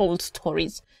 Kenyans told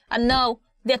stories. And now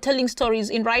they're telling stories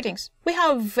in writings. We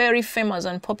have very famous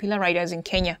and popular writers in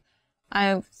Kenya.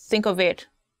 I think of it.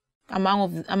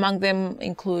 Among them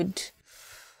include,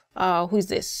 who is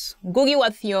this? Ngugi wa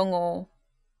Thiong'o.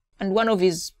 And one of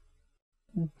his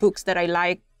books that I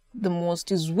like the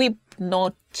most is Weep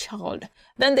Not Child.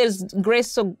 Then there's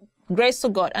Grace of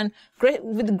God. And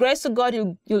with Grace of God,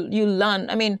 you learn.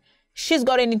 I mean, she's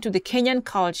gotten into the Kenyan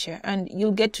culture, and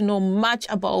you'll get to know much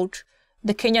about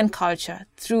the Kenyan culture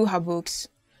through her books.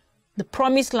 The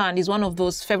Promised Land is one of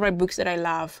those favorite books that I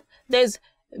love. There's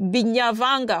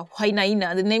Binyavanga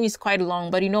Wainaina. The name is quite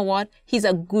long, but you know what? He's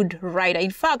a good writer.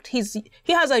 In fact, he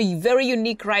has a very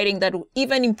unique writing that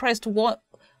even impressed Oprah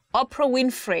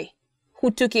Winfrey,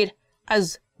 who took it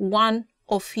as one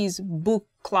of his book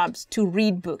clubs to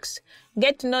read books.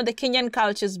 Get to know the Kenyan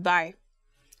cultures by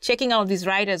checking out these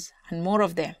writers and more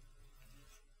of them.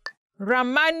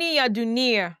 Ramani ya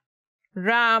Dunia.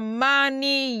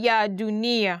 Ramani ya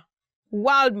Dunia.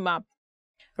 World map.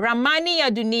 Ramani ya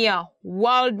Dunia.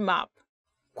 World map.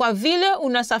 Kwa vile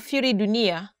unasafiri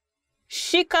dunia,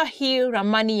 shika hii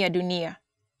ramani ya dunia.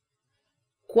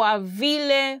 Kwa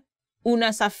vile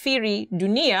unasafiri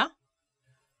dunia,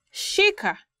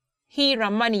 shika hii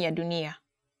ramani ya dunia.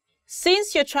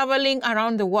 Since you're traveling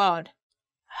around the world,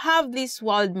 have this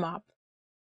world map.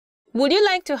 Would you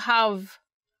like to have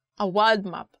a world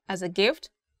map as a gift?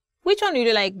 Which one would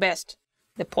you like best?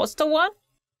 The poster one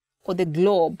or the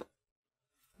globe?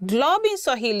 Globe in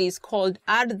Swahili is called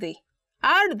ardhi.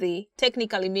 Ardhi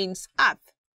technically means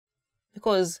earth.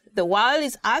 Because the world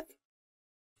is earth,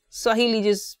 Swahili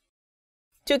just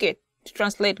took it to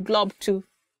translate globe to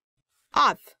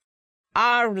earth.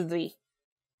 Ardhi.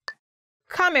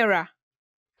 Camera.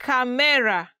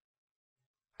 Camera.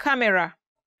 Camera.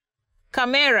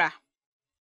 Camera.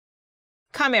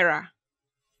 Camera.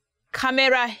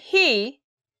 Kamera hii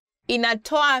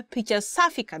inatoa picha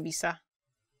safi kabisa.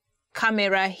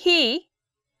 Kamera hii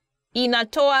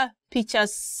inatoa picha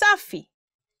safi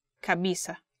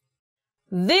kabisa.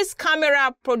 This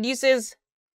camera produces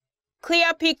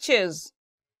clear pictures.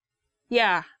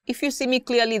 Yeah, if you see me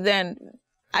clearly, then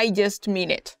I just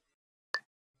mean it.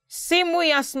 Simu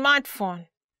ya smartphone.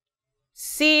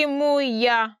 Simu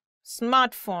ya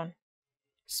smartphone.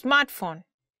 Smartphone.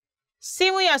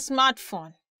 Simu ya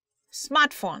smartphone.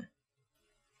 Smartphone.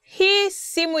 Hii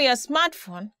simu ya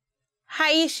smartphone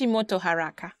haishi moto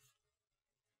haraka.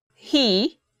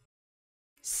 Hii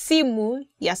simu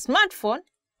ya smartphone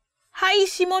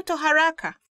haishi moto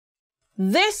haraka.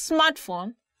 This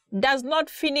smartphone does not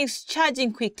finish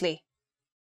charging quickly.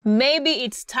 Maybe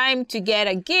it's time to get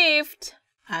a gift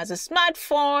as a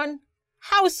smartphone.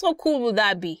 How so cool would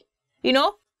that be? You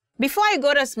know, before I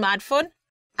got a smartphone,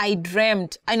 I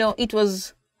dreamt. I know it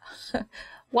was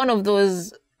one of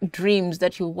those dreams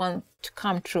that you want to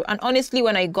come true. And honestly,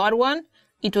 when I got one,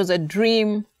 it was a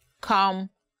dream come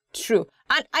true.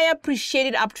 And I appreciate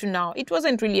it up to now. It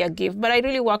wasn't really a gift, but I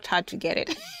really worked hard to get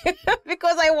it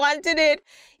because I wanted it.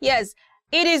 Yes,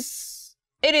 it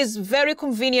is very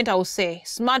convenient, I would say.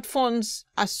 Smartphones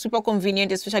are super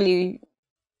convenient, especially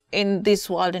in this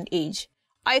world and age.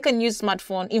 I can use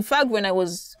smartphone. In fact, when I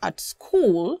was at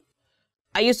school,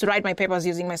 I used to write my papers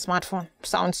using my smartphone.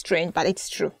 Sounds strange, but it's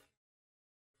true.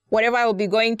 Whenever I will be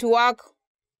going to work,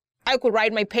 I could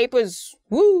write my papers.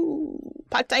 Woo!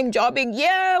 Part-time jobbing,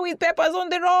 yeah, with papers on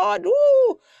the road.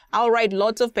 Woo! I'll write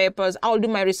lots of papers. I'll do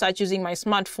my research using my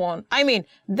smartphone. I mean,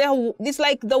 it's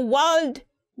like the world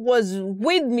was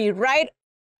with me right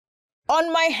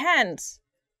on my hands.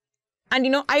 And,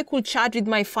 you know, I could chat with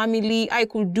my family. I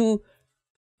could do,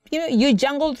 you know, you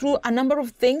jungle through a number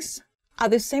of things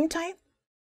at the same time.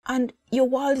 and your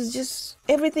world is just,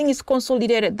 everything is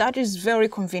consolidated. That is very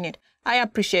convenient. I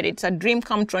appreciate it. It's a dream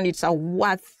come true, and it's a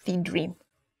worthy dream.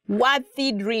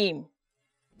 Worthy dream.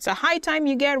 It's a high time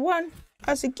you get one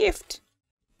as a gift.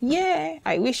 Yeah,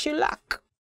 I wish you luck.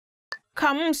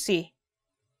 Kamusi.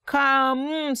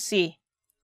 Kamusi.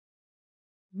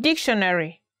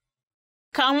 Dictionary.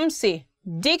 Kamusi.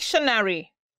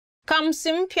 Dictionary.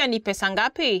 Kamusi mpya ni pesa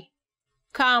ngapi?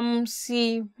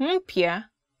 Kamusi mpya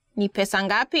ni pesa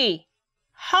ngapi?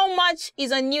 How much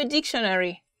is a new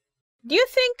dictionary? Do you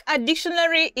think a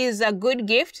dictionary is a good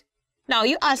gift? Now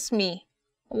you ask me,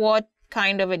 what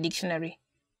kind of a dictionary?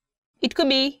 It could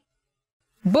be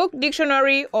book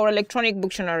dictionary or electronic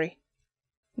dictionary.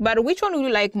 But which one would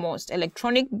you like most?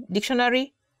 Electronic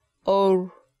dictionary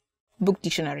or book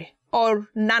dictionary? Or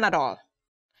none at all?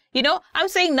 You know, I'm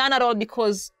saying none at all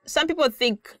because some people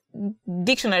think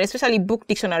dictionaries, especially book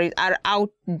dictionaries, are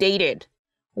outdated.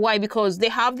 Why? Because they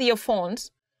have their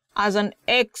phones as an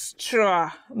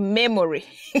extra memory.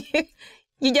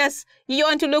 You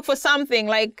want to look for something,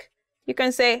 like you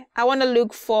can say, I want to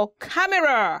look for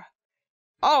camera.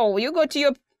 Oh, you go to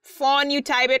your phone, you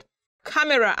type it,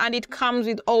 camera, and it comes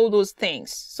with all those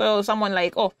things. So someone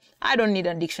like, oh, I don't need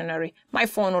a dictionary. My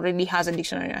phone already has a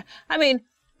dictionary. I mean,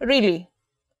 really,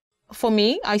 for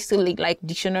me, I still like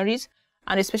dictionaries,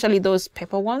 and especially those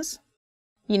paper ones.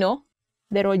 You know,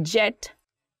 the Rogette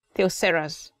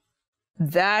Theoceras,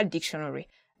 the dictionary,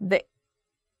 the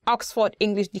Oxford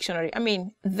English Dictionary. I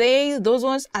mean, those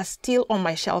ones are still on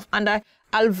my shelf, and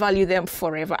I'll value them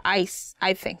forever. I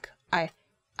think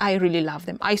I really love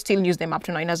them. I still use them up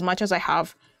to now, in as much as I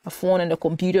have a phone and a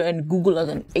computer and Google as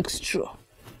an extra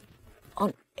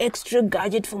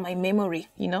gadget for my memory,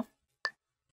 you know.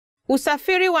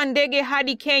 Usafiri wa ndege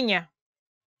hadi Kenya.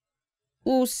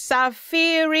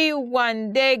 Usafiri wa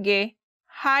ndege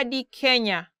hadi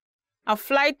Kenya. A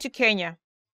flight to Kenya.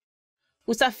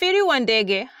 Usafiri wa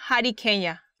ndege hadi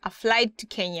Kenya. A flight to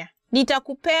Kenya.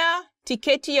 Nitakupea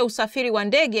tiketi ya usafiri wa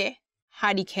ndege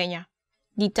hadi Kenya.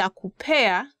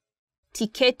 Nitakupea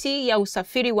tiketi ya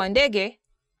usafiri wa ndege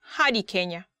hadi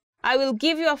Kenya. I will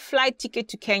give you a flight ticket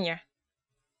to Kenya.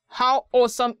 How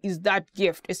awesome is that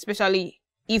gift, especially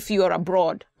if you are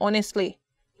abroad? Honestly,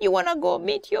 you want to go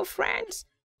meet your friends.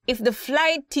 If the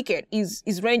flight ticket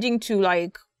is ranging to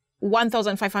like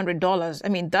 $1,500, I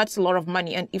mean, that's a lot of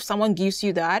money. And if someone gives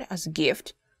you that as a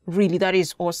gift, really, that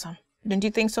is awesome. Don't you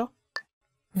think so?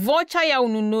 Vocha ya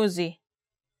ununuzi.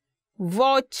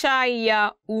 Vocha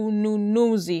ya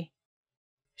ununuzi.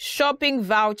 Shopping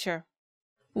voucher.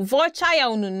 Vocha ya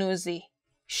ununuzi.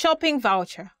 Shopping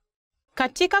voucher.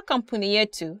 Katika kampuni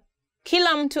yetu,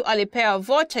 kila mtu alipewa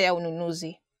vocha ya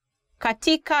ununuzi.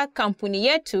 Katika kampuni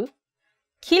yetu,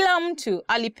 kila mtu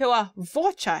alipewa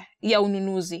vocha ya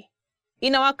ununuzi.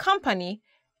 In our company,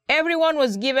 everyone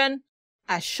was given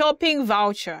a shopping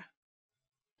voucher.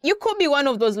 You could be one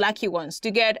of those lucky ones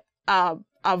to get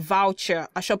a voucher,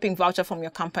 a shopping voucher from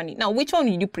your company. Now, which one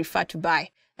would you prefer to buy?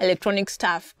 Electronic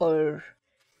stuff or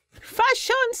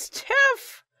fashion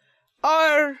stuff?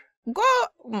 Or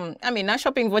I mean, a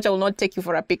shopping voucher will not take you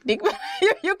for a picnic, but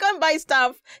you can buy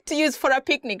stuff to use for a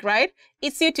picnic, right?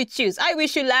 It's you to choose. I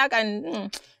wish you luck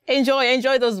and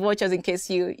enjoy those vouchers in case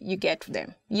you get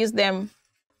them. Use them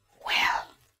well.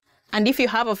 And if you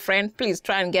have a friend, please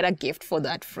try and get a gift for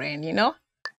that friend, you know?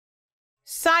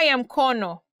 Saa ya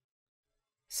mkono.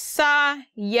 Saa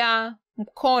ya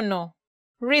mkono.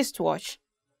 Wristwatch.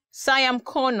 Saa ya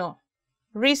mkono.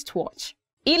 Wristwatch.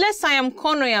 Ile saa ya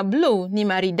mkono ya blue ni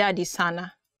maridadi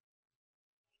sana.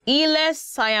 Ile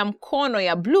saa ya mkono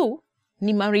ya blue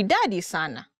ni maridadi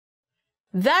sana.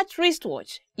 That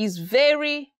wristwatch is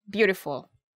very beautiful.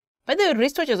 But the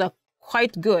wristwatches are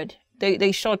quite good.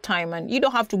 They short time, and you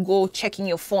don't have to go checking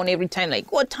your phone every time,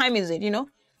 like, what time is it, you know?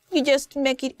 You just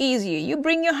make it easier. You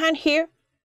bring your hand here,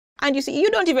 and you see,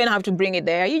 you don't even have to bring it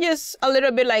there. You just a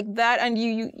little bit like that, and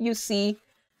you see,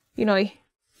 you know,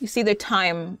 you see the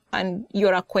time, and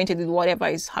you're acquainted with whatever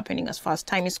is happening as far as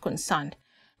time is concerned.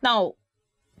 Now,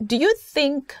 do you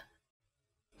think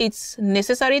it's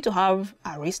necessary to have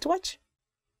a wristwatch?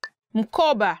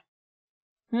 Mkoba.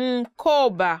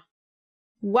 Mkoba.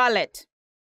 Wallet.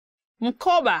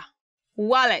 Mkoba.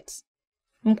 Wallet.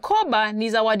 Mkoba ni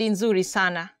zawadi nzuri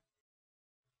sana.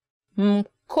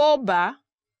 Mkoba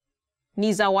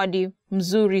ni zawadi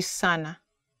mzuri sana.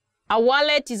 A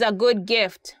wallet is a good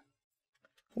gift.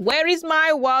 Where is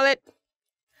my wallet?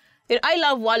 I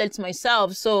love wallets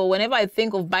myself, so whenever I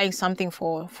think of buying something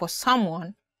for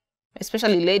someone,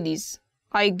 especially ladies,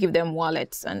 I give them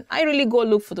wallets, and I really go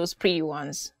look for those pretty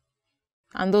ones.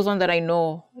 And those ones that I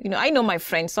know, you know, I know my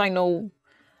friends, so I know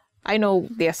I know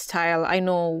their style. I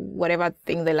know whatever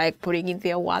thing they like putting in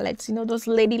their wallets. You know, those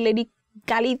lady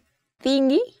galley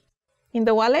thingy in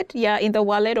the wallet? Yeah, in the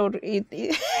wallet or in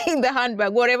the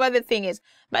handbag, whatever the thing is.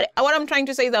 But what I'm trying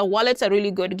to say is that wallets are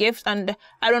really good gifts. And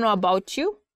I don't know about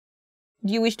you.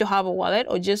 Do you wish to have a wallet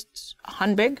or just a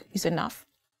handbag is enough?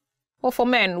 Or for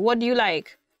men, what do you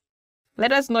like?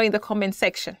 Let us know in the comment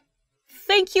section.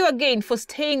 Thank you again for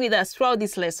staying with us throughout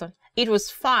this lesson. It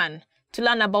was fun to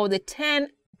learn about the 10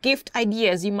 gift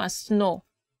ideas you must know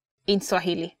in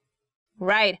Swahili.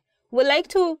 Right. We'd like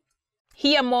to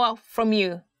hear more from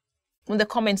you in the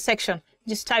comment section.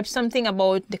 Just type something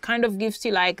about the kind of gifts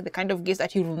you like, the kind of gifts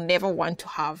that you will never want to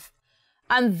have.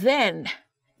 And then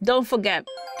don't forget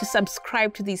to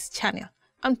subscribe to this channel.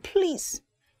 And please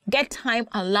get time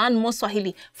and learn more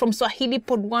Swahili from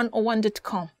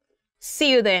SwahiliPod101.com.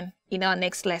 See you then in our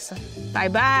next lesson.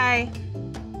 Bye-bye.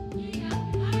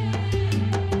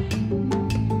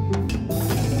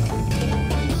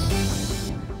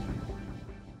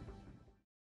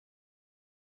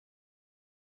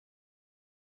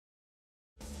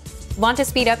 Want to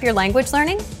speed up your language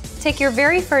learning? Take your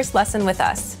very first lesson with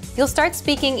us. You'll start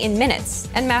speaking in minutes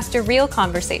and master real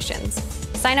conversations.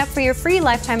 Sign up for your free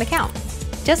lifetime account.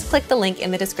 Just click the link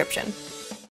in the description.